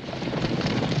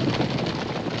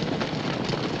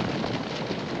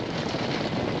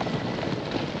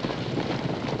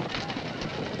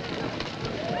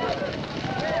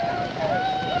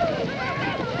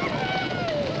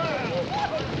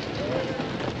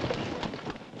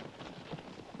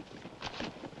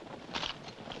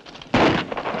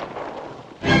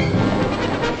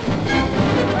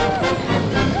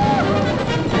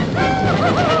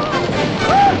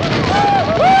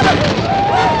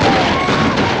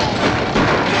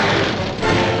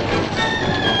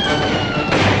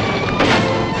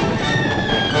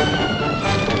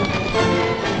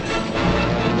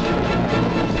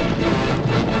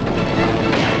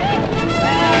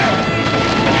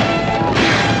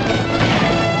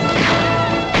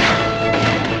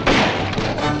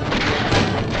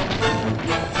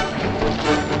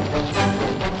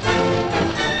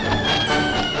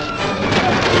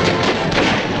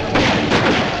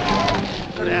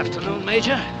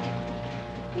 Major.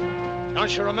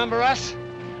 Don't you remember us?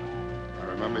 I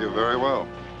remember you very well.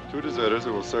 Two deserters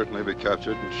who will certainly be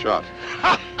captured and shot.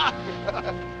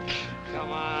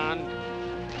 Come on.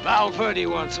 Valverde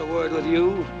wants a word with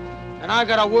you, and I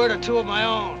got a word or two of my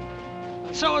own.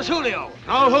 And so is Julio.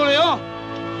 No, Julio?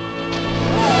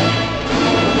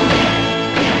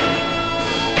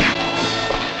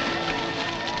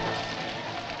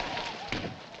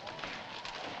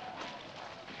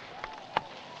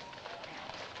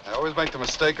 I always make the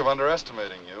mistake of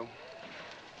underestimating you.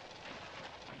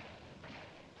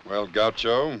 Well,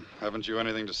 Gaucho, haven't you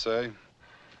anything to say?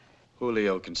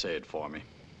 Julio can say it for me.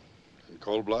 In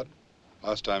cold blood?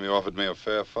 Last time you offered me a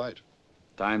fair fight.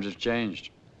 Times have changed.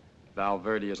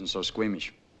 Valverde isn't so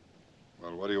squeamish.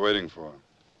 Well, what are you waiting for?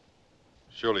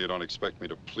 Surely you don't expect me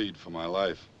to plead for my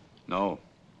life. No.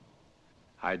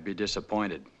 I'd be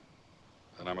disappointed.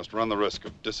 Then I must run the risk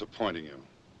of disappointing you.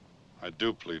 I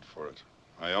do plead for it.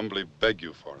 I humbly beg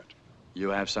you for it. You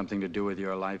have something to do with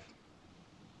your life?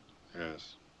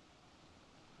 Yes.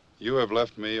 You have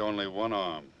left me only one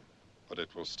arm, but it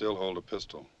will still hold a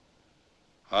pistol.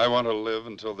 I want to live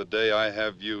until the day I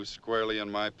have you squarely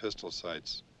in my pistol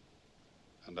sights.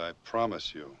 And I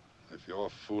promise you, if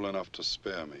you're fool enough to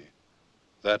spare me,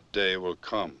 that day will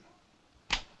come.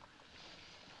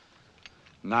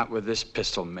 Not with this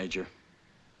pistol, Major.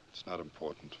 It's not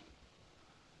important.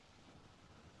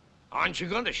 Aren't you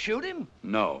going to shoot him?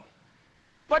 No.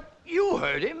 But you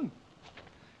heard him.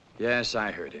 Yes,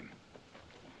 I heard him.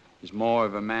 He's more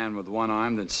of a man with one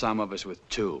arm than some of us with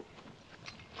two.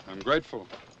 I'm grateful,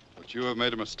 but you have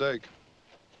made a mistake.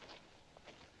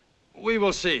 We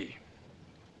will see.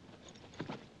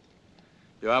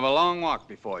 You have a long walk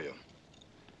before you.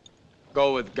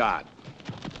 Go with God.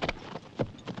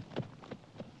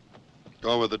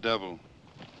 Go with the devil.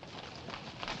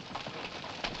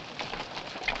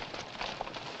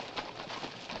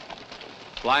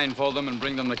 Blindfold them and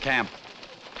bring them to camp.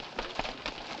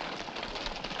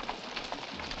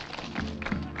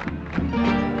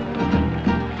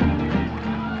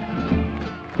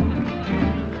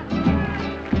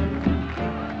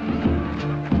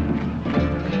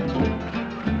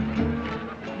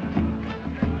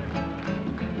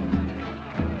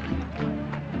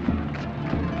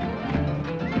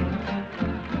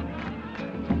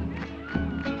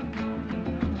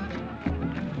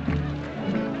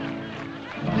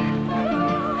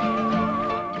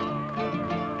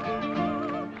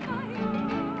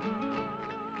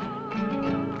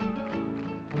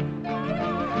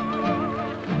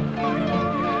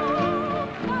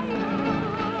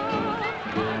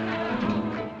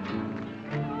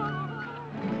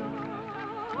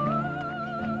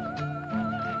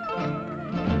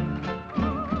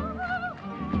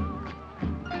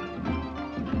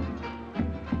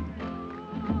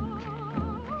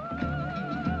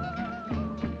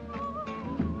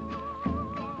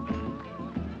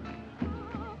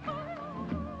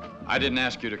 I didn't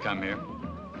ask you to come here.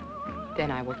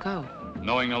 Then I will go.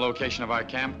 Knowing the location of our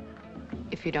camp?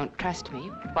 If you don't trust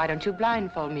me, why don't you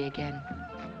blindfold me again?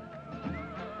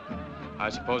 I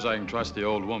suppose I can trust the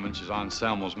old woman. She's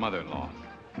Anselmo's mother-in-law.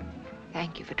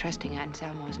 Thank you for trusting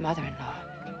Anselmo's mother-in-law.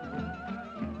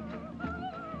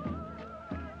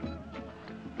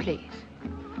 Please,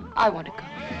 I want to go.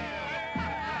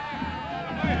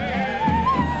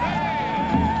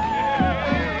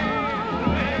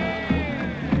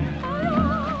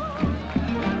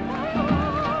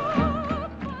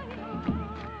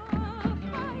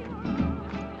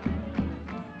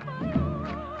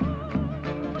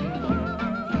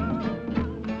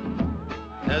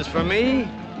 As for me,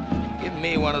 give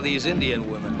me one of these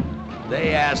Indian women.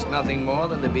 They ask nothing more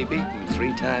than to be beaten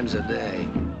 3 times a day.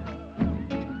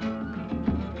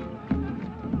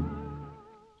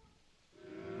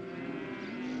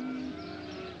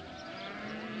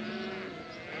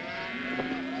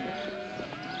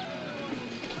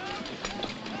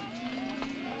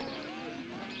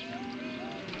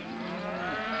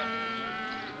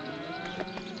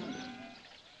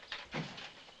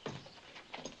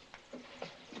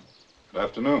 Good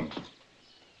afternoon.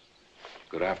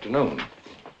 Good afternoon.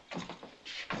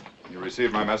 You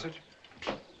received my message?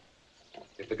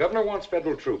 If the governor wants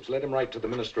federal troops, let him write to the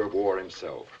Minister of War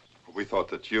himself. We thought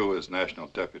that you, as national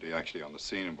deputy, actually on the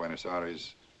scene in Buenos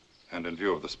Aires, and in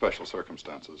view of the special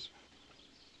circumstances.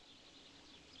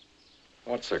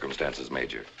 What circumstances,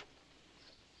 Major?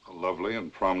 A lovely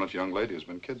and prominent young lady has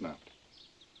been kidnapped.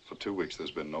 For 2 weeks,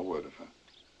 there's been no word of her.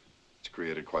 It's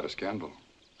created quite a scandal,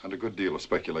 and a good deal of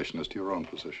speculation as to your own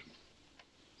position.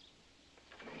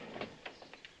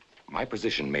 My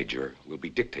position, Major, will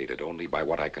be dictated only by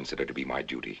what I consider to be my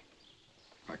duty.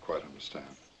 I quite understand.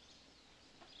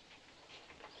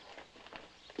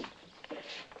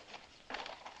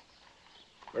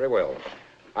 Very well.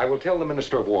 I will tell the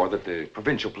Minister of War that the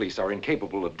provincial police are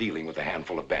incapable of dealing with a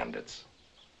handful of bandits.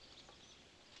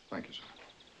 Thank you,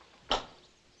 sir.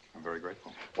 I'm very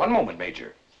grateful. One moment,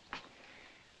 Major.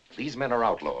 These men are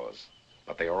outlaws,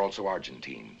 but they are also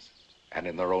Argentines, and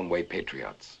in their own way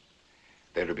patriots.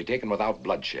 They're to be taken without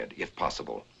bloodshed, if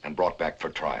possible, and brought back for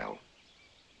trial.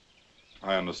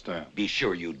 I understand. Be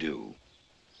sure you do.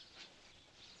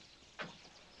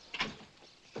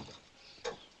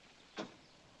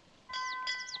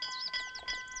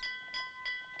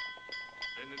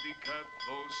 Benedicat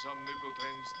vos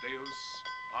omnipotens Deus,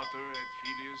 Pater et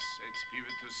Filius et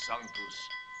Spiritus Sanctus.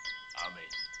 Amen.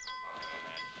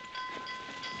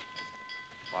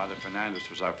 Father Fernandez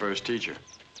was our first teacher.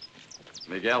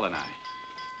 Miguel and I.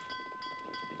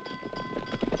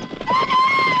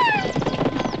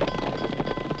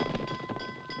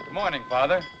 Good morning,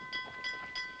 Father.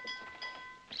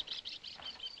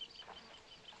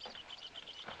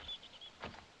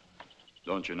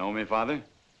 Don't you know me, Father?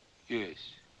 Yes.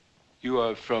 You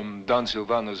are from Don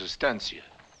Silvano's estancia.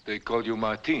 They call you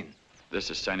Martin. This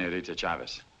is Senorita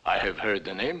Chavez. I have heard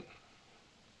the name.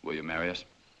 Will you marry us?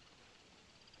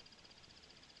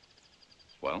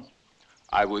 Well?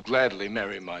 I would gladly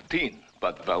marry Martin,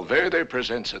 but Valverde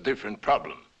presents a different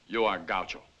problem. You are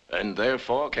Gaucho. And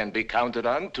therefore can be counted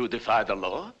on to defy the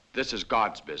law? This is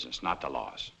God's business, not the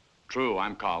law's. True,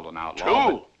 I'm called an outlaw.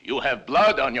 True. You have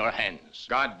blood on your hands.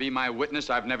 God be my witness,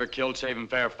 I've never killed save in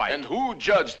fair fight. And who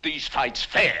judged these fights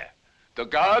fair? The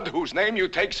God whose name you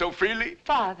take so freely?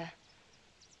 Father.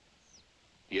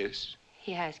 Yes?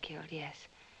 He has killed, yes.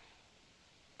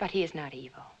 But he is not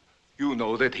evil. You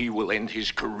know that he will end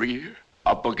his career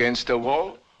up against a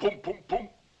wall? Pum, pum, pum.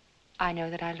 I know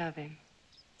that I love him.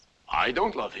 I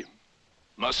don't love him.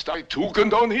 Must I too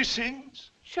condone his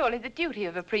sins? Surely the duty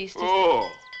of a priest is... Oh,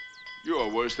 you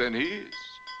are worse than he is.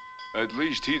 At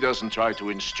least he doesn't try to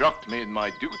instruct me in my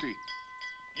duty.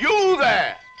 You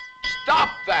there! Stop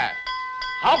that!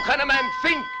 How can a man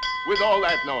think with all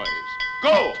that noise?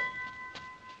 Go!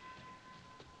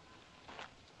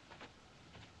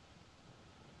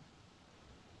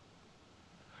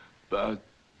 But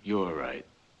you're right.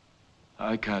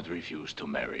 I can't refuse to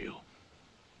marry you.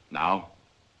 Now?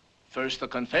 First, a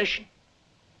confession.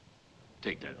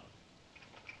 Take that off.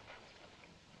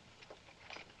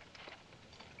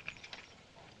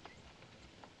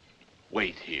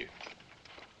 Wait here.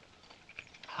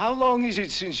 How long is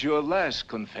it since your last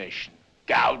confession?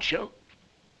 Gaucho?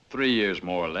 3 years,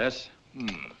 more or less.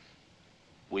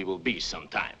 We will be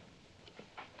sometime.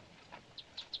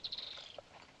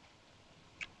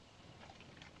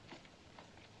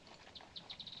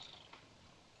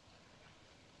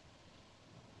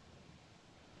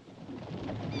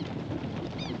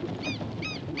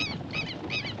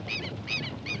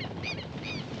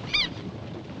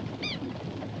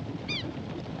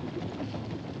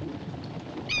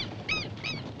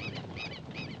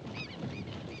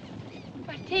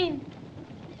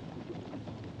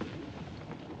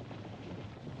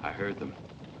 I heard them.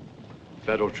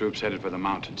 Federal troops headed for the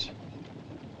mountains.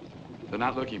 They're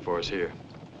not looking for us here.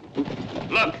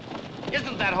 Look,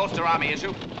 isn't that Holster Army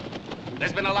issue?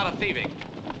 There's been a lot of thieving.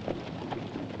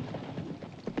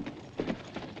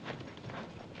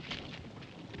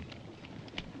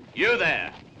 You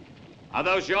there. Are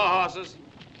those your horses?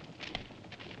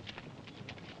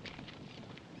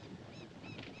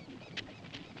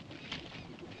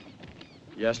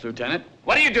 Yes, Lieutenant?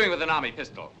 What are you doing with an army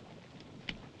pistol?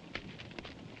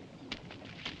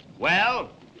 Well,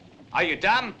 are you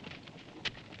dumb?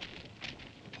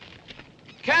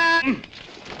 Can!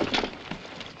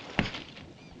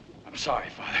 I'm sorry,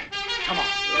 Father. Come on.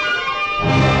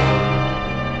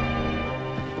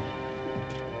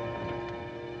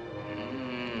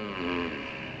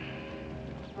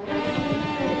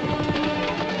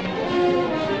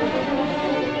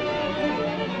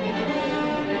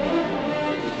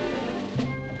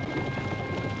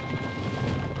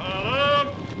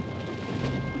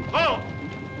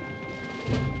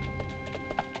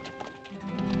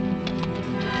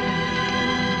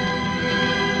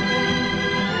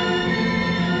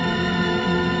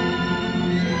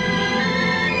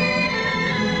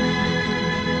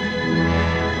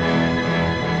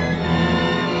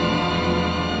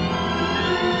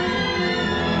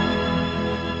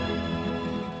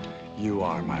 You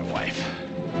are my wife.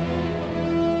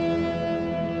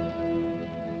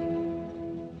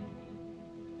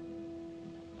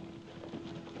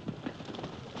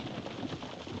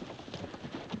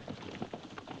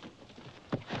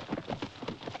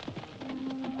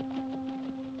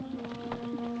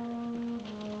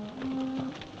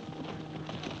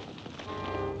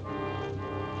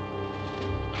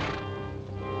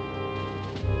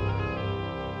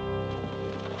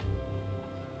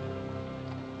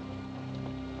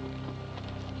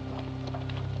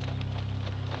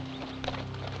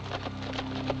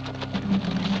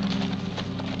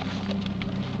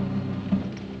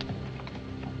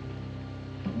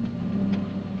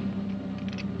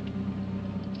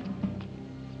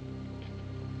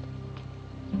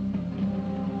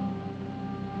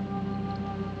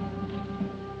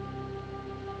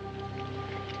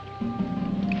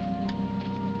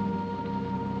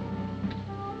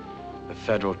 The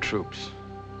federal troops.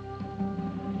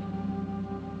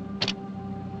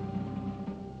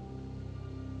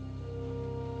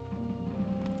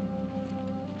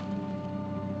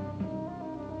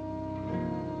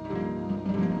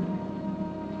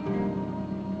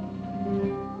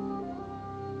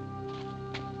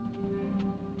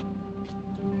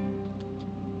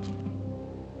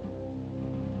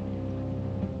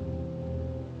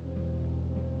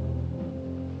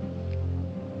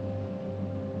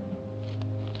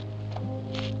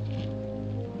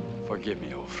 Forgive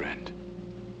me, old friend.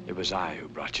 It was I who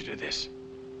brought you to this.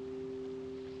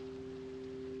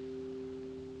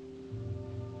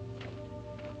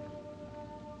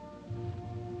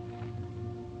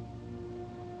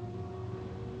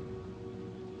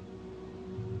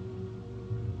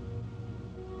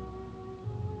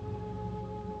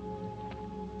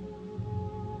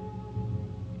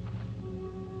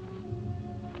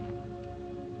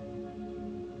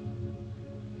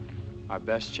 Our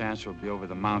best chance will be over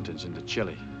the mountains into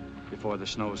Chile before the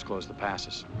snows close the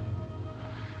passes.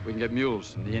 We can get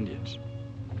mules from the Indians.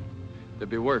 There'll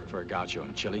be work for a gaucho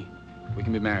in Chile. We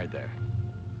can be married there.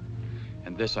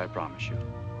 And this I promise you.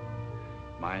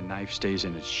 My knife stays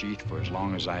in its sheath for as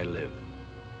long as I live.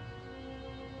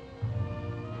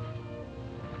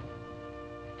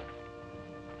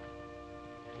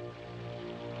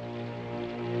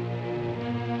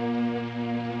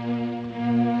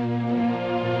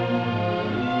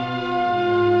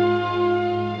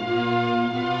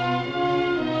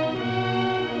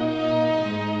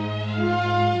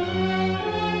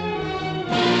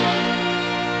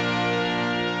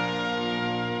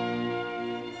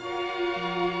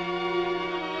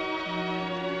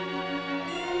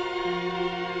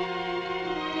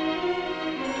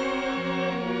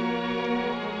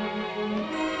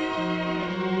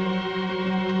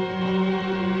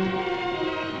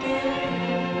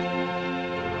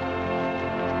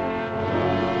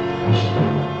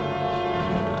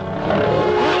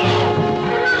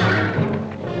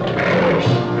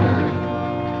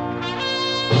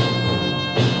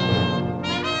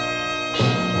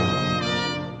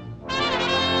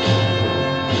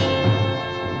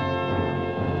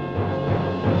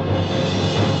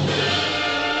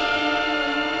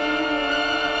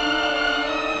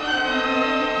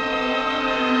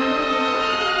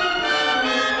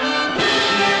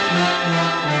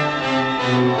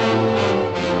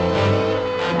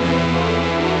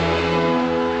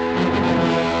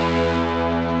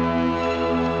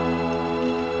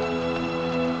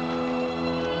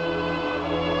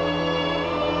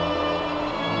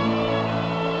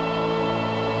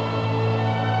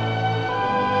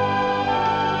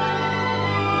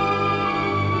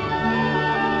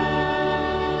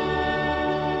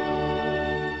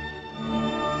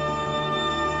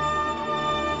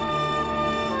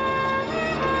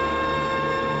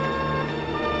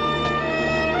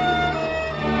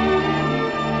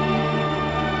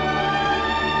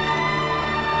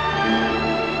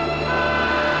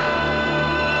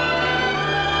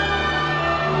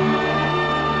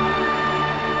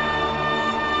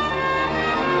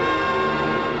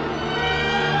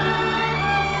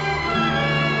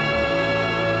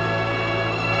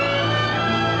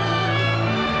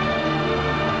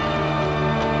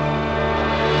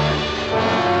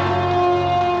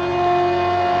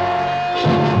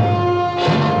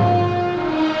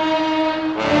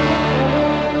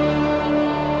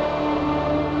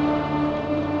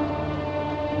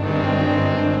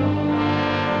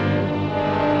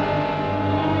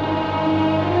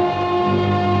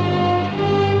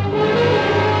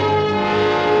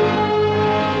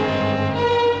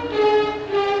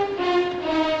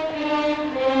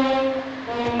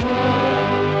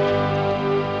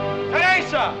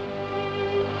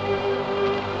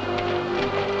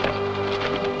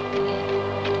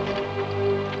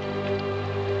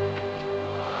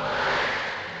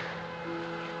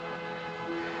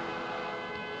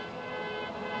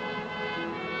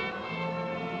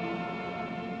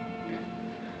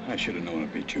 I should have known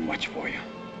it'd be too much for you.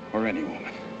 Or any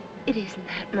woman. It isn't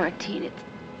that, Martine.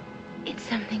 It's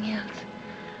something else.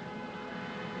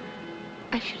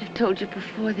 I should have told you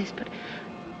before this, but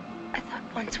I thought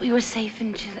once we were safe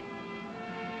in Chile.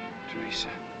 Teresa.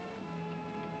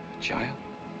 A child?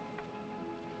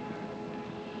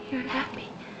 You're happy.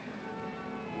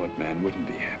 What man wouldn't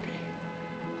be happy?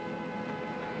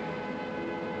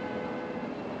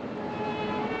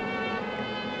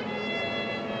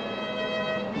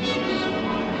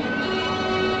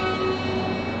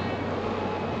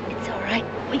 It's all right.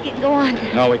 We can go on.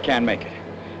 No, we can't make it.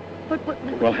 But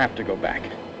We'll have to go back.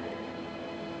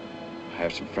 I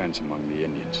have some friends among the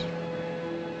Indians.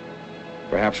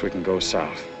 Perhaps we can go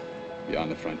south,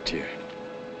 beyond the frontier.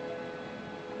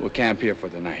 We'll camp here for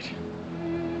the night.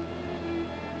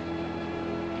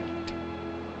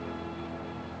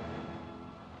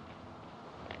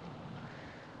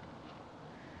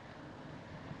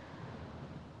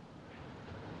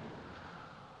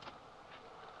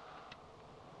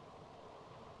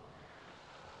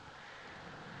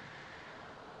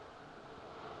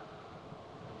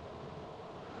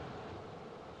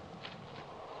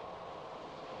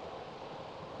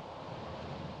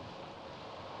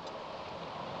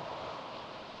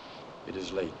 It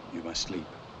is late. You must sleep.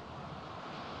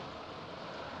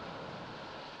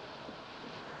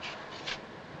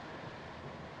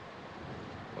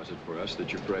 Was it for us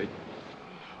that you prayed?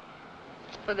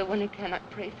 For the one who cannot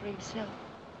pray for himself.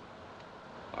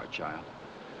 Our child.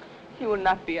 He will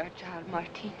not be our child,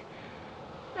 Martine.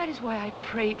 That is why I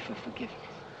prayed for forgiveness.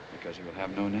 Because he will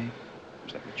have no name?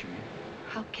 Is that what you mean?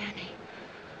 How can he?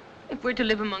 If we're to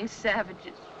live among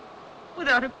savages,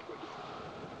 without a...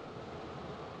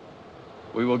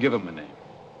 We will give him a name.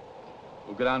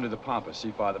 We'll go down to the Pampa,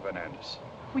 see Father Fernandez.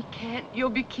 We can't. You'll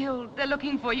be killed. They're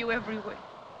looking for you everywhere.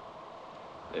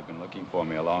 They've been looking for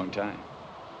me a long time.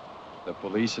 The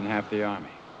police and half the army.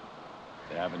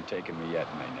 They haven't taken me yet,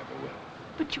 and they never will.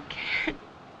 But you can't.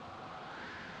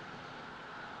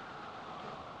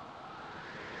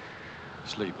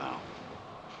 Sleep now.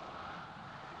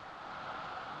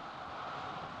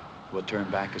 We'll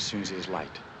turn back as soon as it is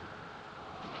light.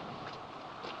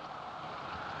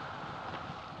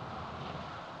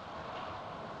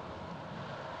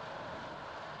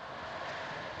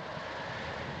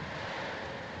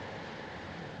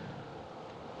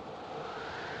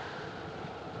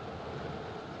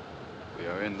 We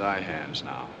are in thy hands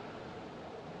now.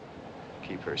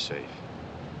 Keep her safe.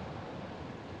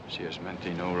 She has meant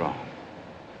thee no wrong.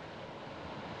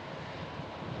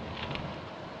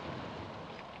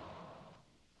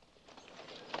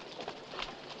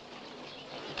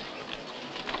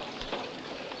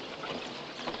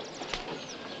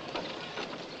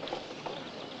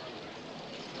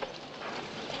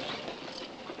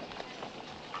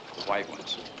 The white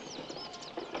ones.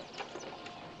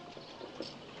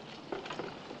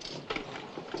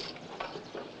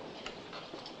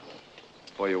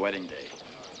 For your wedding day.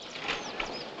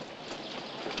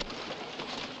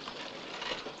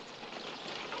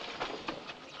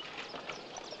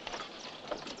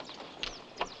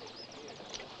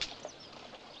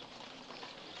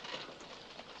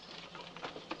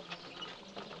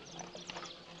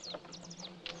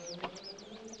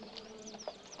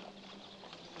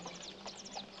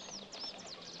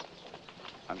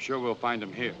 I'm sure we'll find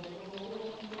him here.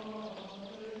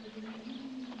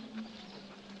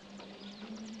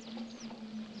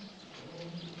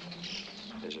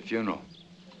 There's a funeral.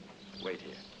 Wait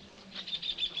here.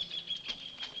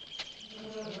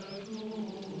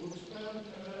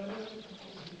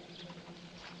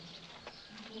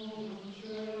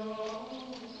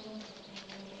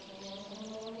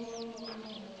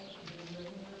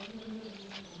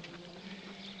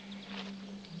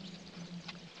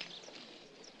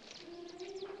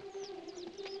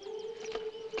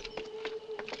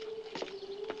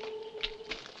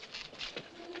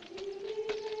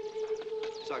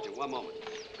 Sergeant, one moment.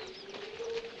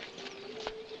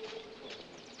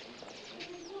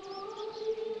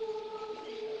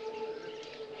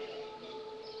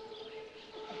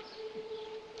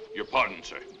 Your pardon,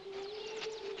 sir.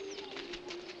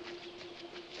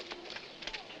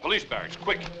 Police barracks,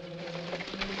 quick.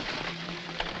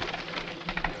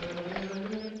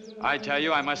 I tell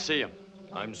you, I must see him.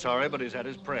 I'm sorry, but he's had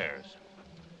his prayers.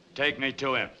 Take me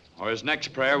to him, or his next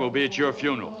prayer will be at your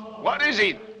funeral. What is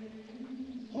it?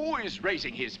 Who is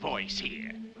raising his voice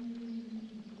here?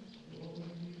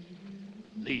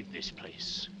 Leave this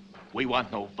place. We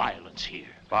want no violence here.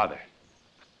 Father,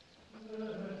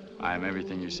 I am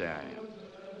everything you say I am.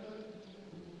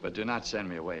 But do not send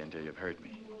me away until you've heard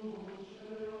me.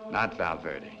 Not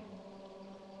Valverde.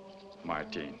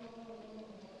 Martin.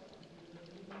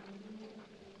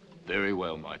 Very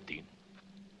well, Martin.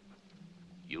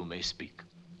 You may speak.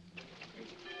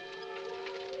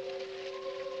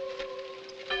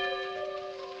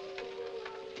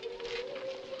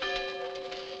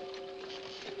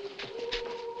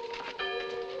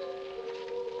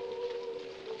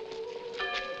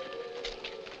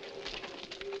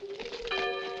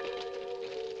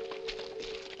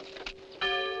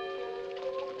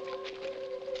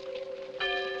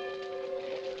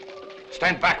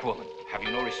 Stand back, woman. Have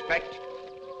you no respect?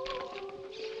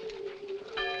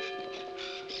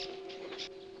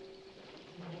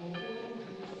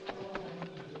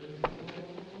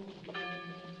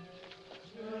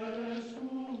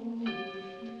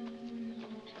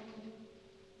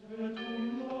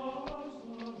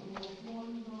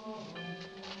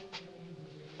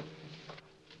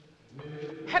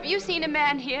 Have you seen a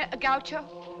man here, a gaucho?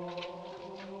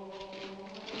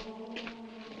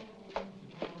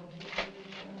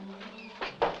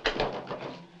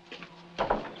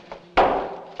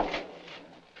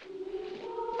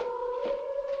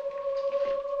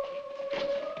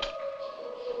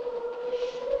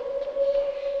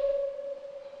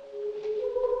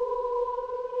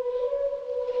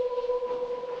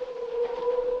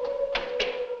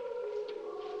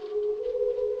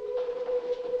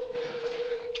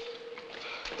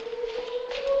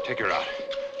 Take her out.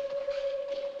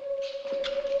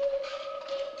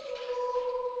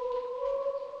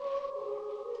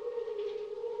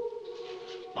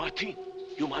 Martin,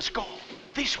 you must go.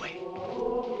 This way.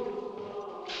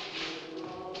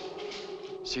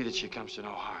 See that she comes to no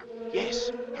harm.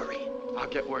 Yes, hurry. I'll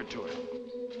get word to her.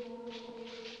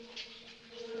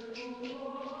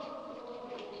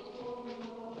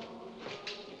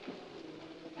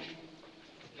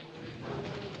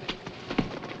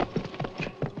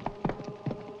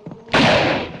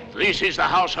 This is the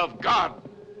house of God.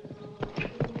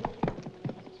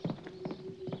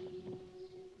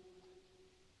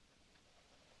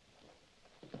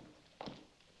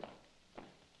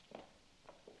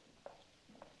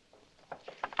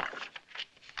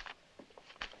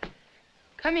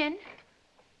 Come in.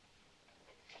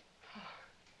 Oh,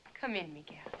 come in,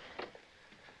 Miguel.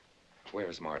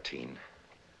 Where's Martin?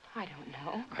 I don't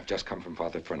know. I've just come from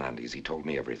Father Fernandez. He told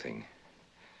me everything.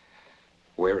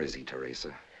 Where is he,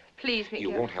 Teresa? Please, Miguel.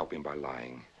 You won't help him by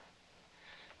lying.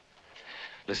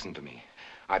 Listen to me.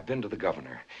 I've been to the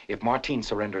governor. If Martin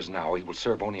surrenders now, he will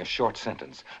serve only a short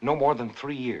sentence. No more than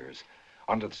 3 years.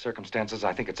 Under the circumstances,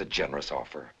 I think it's a generous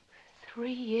offer.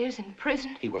 3 years in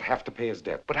prison? He will have to pay his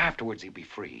debt, but afterwards he'll be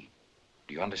free.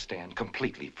 Do you understand?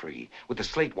 Completely free, with the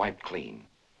slate wiped clean.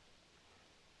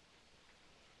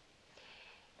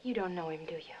 You don't know him,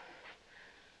 do you?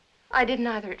 I didn't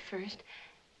either at first.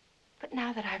 But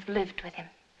now that I've lived with him,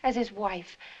 as his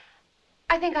wife,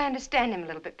 I think I understand him a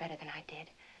little bit better than I did.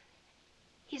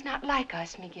 He's not like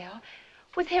us, Miguel.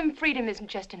 With him, freedom isn't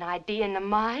just an idea in the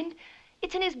mind.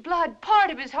 It's in his blood,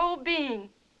 part of his whole being.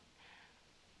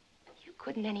 You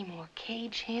couldn't any more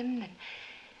cage him than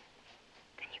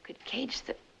you could cage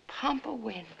the pampa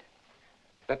wind.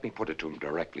 Let me put it to him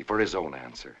directly for his own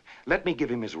answer. Let me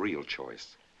give him his real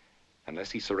choice.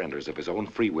 Unless he surrenders of his own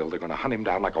free will, they're going to hunt him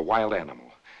down like a wild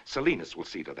animal. Salinas will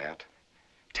see to that.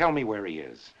 Tell me where he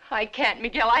is. I can't,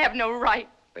 Miguel. I have no right.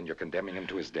 Then you're condemning him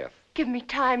to his death. Give me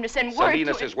time to send word to him.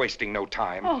 Salinas is wasting no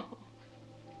time. Oh.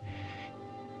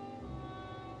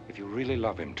 If you really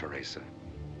love him, Teresa.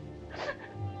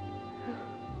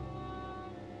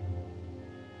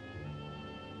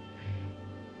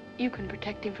 You can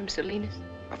protect him from Salinas?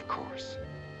 Of course.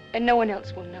 And no one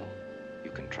else will know?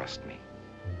 You can trust me.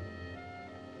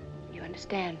 You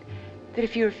understand that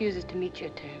if he refuses to meet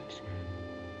your terms,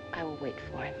 I will wait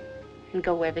for him and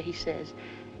go wherever he says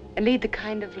and lead the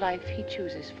kind of life he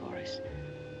chooses for us,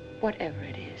 whatever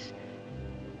it is,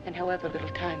 and however little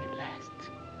time it lasts.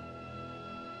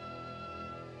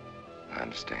 I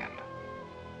understand.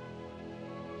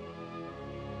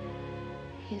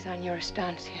 He's on your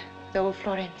estancia, with old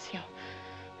Florencio,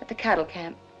 at the cattle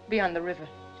camp beyond the river,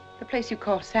 the place you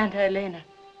call Santa Elena.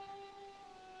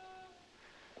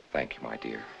 Thank you, my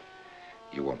dear.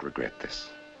 You won't regret this.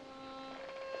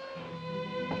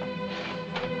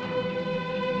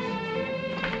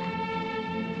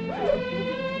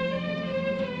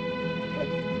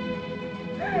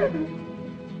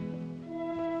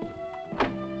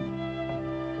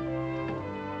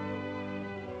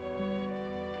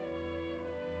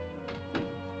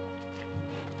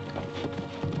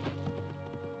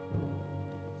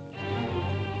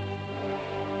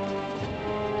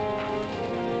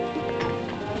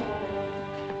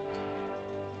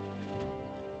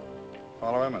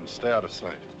 Follow him. him and stay out of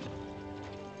sight.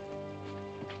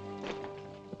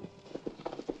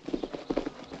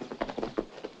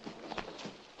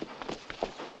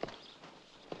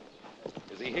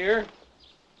 Is he here?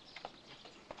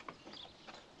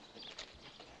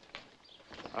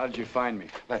 How did you find me?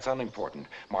 That's unimportant.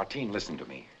 Martine, listen to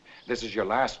me. This is your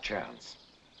last chance.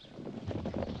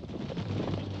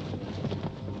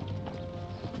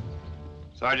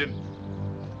 Sergeant,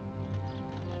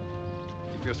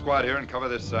 keep your squad here and cover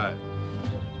this side.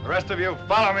 The rest of you,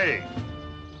 follow me.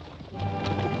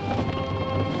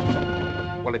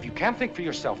 Well, if you can't think for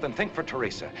yourself, then think for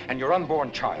Teresa and your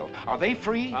unborn child. Are they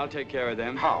free? I'll take care of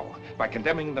them. How? By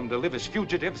condemning them to live as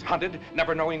fugitives, hunted,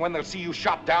 never knowing when they'll see you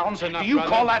shot down? That's enough, Do you brother.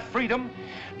 call that freedom?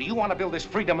 Do you want to build this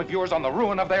freedom of yours on the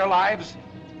ruin of their lives?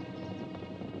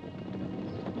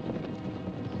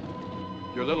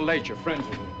 You're a little late. Your friends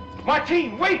will be.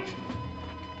 Martine, wait!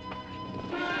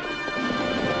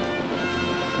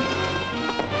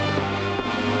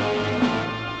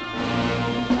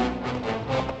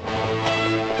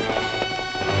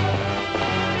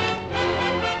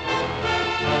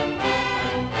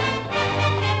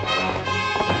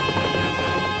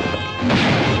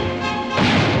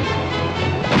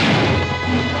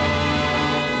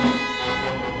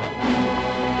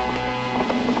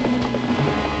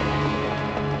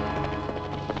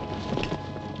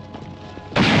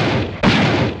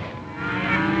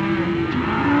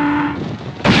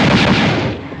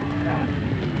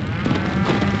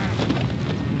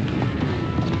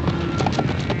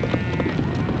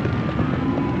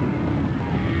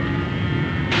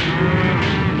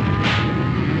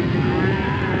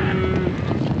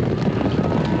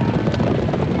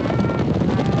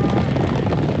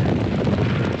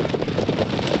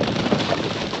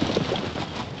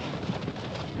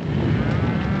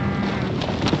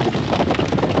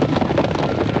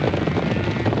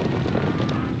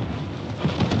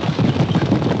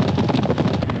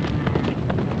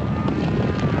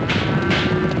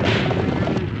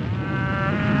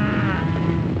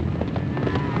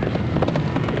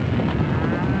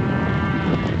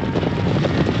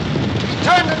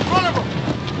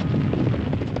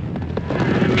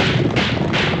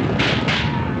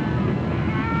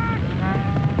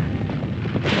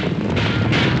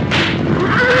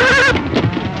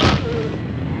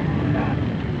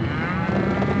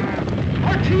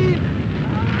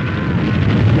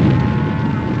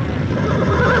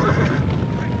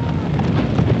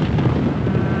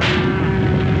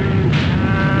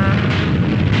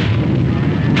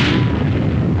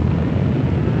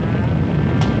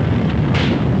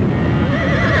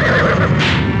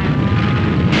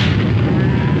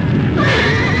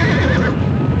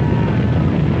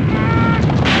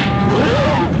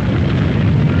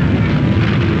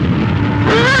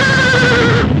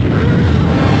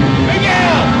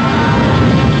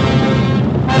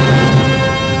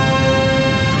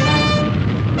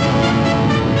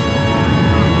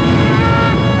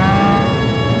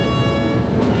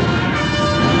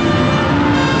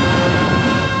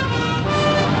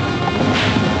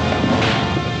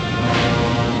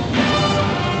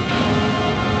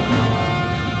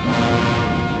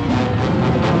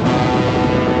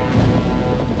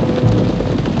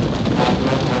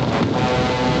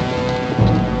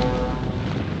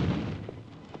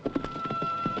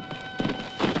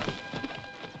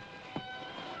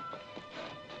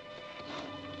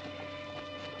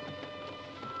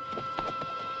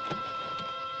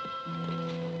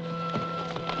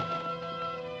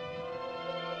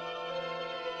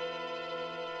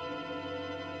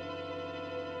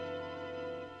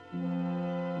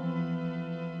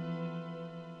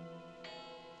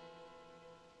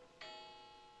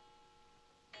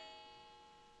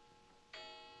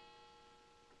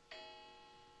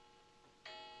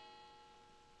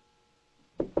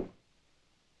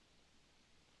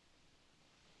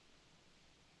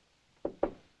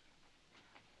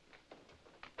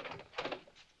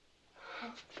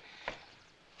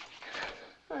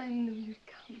 I knew you'd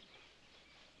come.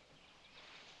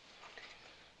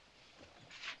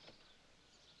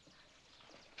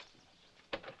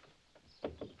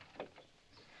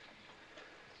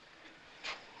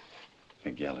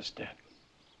 Miguel is dead.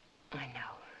 I know.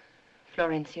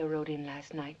 Florencio rode in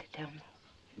last night to tell me.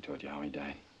 He told you how he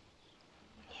died?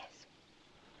 Yes.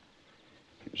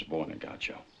 He was born a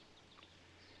Gaucho.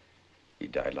 He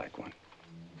died like one.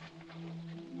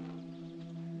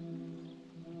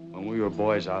 When we were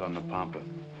boys out on the Pampa,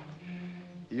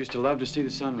 he used to love to see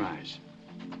the sunrise.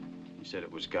 He said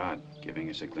it was God giving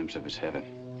us a glimpse of his heaven.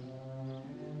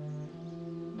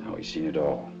 Now he's seen it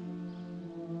all.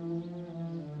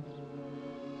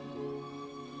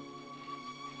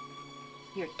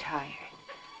 You're tired.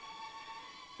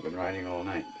 I've been riding all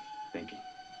night, thinking.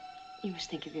 You must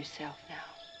think of yourself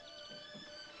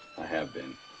now. I have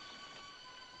been.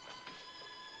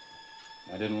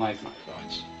 I didn't like my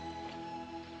thoughts.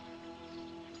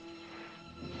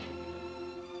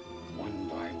 One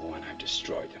by one, I've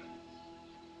destroyed them.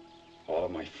 All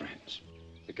of my friends.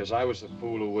 Because I was the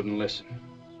fool who wouldn't listen.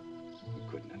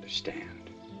 Who couldn't understand.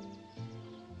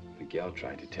 Miguel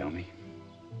tried to tell me.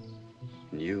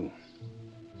 And you.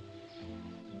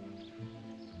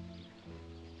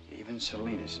 Even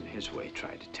Salinas, in his way,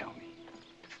 tried to tell me.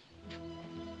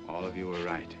 All of you were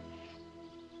right.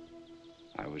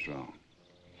 I was wrong.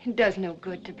 It does no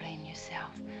good to blame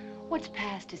yourself. What's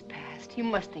past is past. You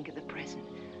must think of the present.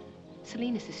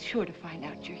 Salinas is sure to find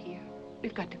out you're here.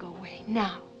 We've got to go away,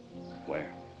 now.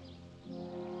 Where?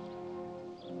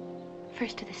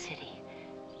 First to the city.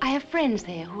 I have friends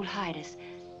there who'll hide us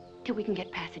till we can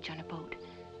get passage on a boat.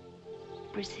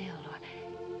 Brazil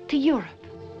or to Europe.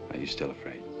 Are you still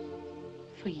afraid?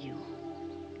 For you.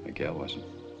 Miguel wasn't.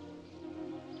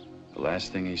 The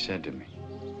last thing he said to me,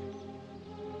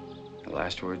 the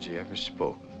last words he ever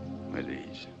spoke were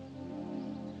these.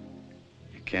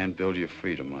 You can't build your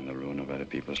freedom on the ruin of other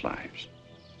people's lives.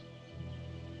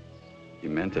 He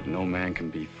meant that no man can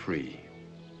be free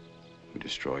who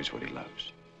destroys what he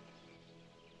loves.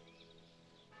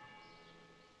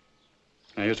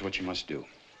 Now, here's what you must do.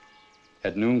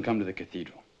 At noon, come to the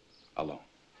cathedral, alone.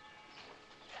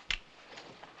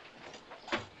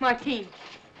 Martine,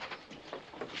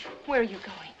 where are you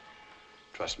going?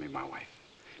 Trust me, my wife.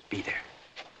 Be there.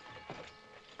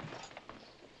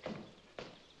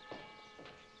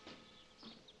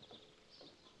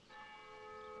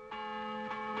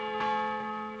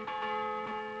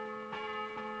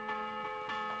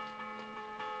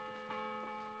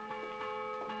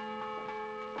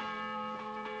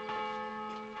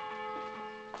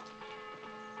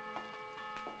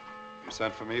 You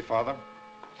sent for me, Father?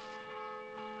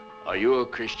 Are you a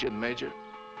Christian, Major?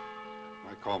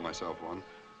 I call myself one.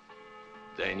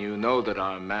 Then you know that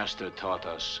our master taught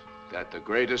us that the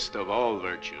greatest of all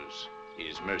virtues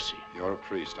is mercy. You're a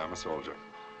priest, I'm a soldier.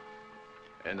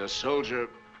 And a soldier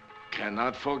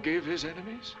cannot forgive his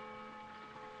enemies?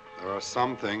 There are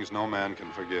some things no man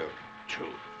can forgive.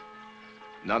 True.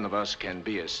 None of us can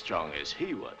be as strong as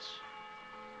he was.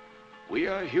 We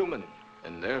are human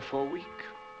and therefore weak.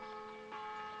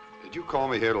 Did you call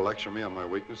me here to lecture me on my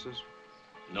weaknesses?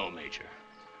 No, Major.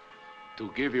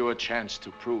 To give you a chance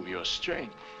to prove your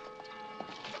strength.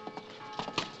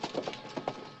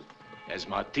 As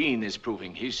Martin is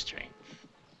proving his strength.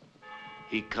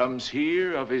 He comes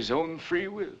here of his own free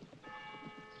will.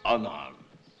 Unarmed,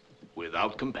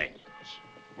 without companions.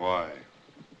 Why?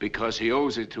 Because he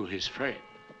owes it to his friend,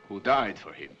 who died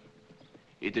for him.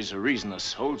 It is a reason a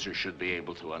soldier should be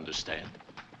able to understand.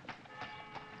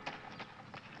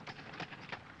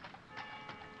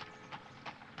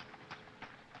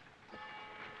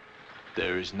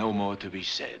 There is no more to be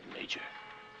said, Major.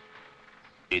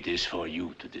 It is for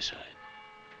you to decide.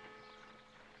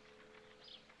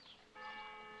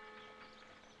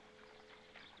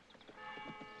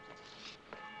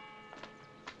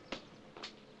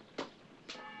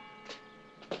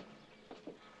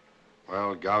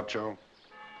 Well, Gaucho?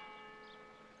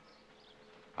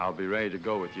 I'll be ready to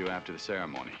go with you after the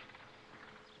ceremony.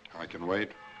 I can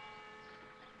wait.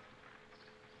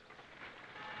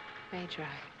 Major,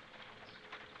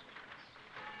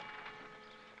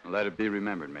 Let it be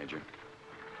remembered, Major.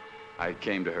 I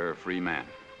came to her a free man.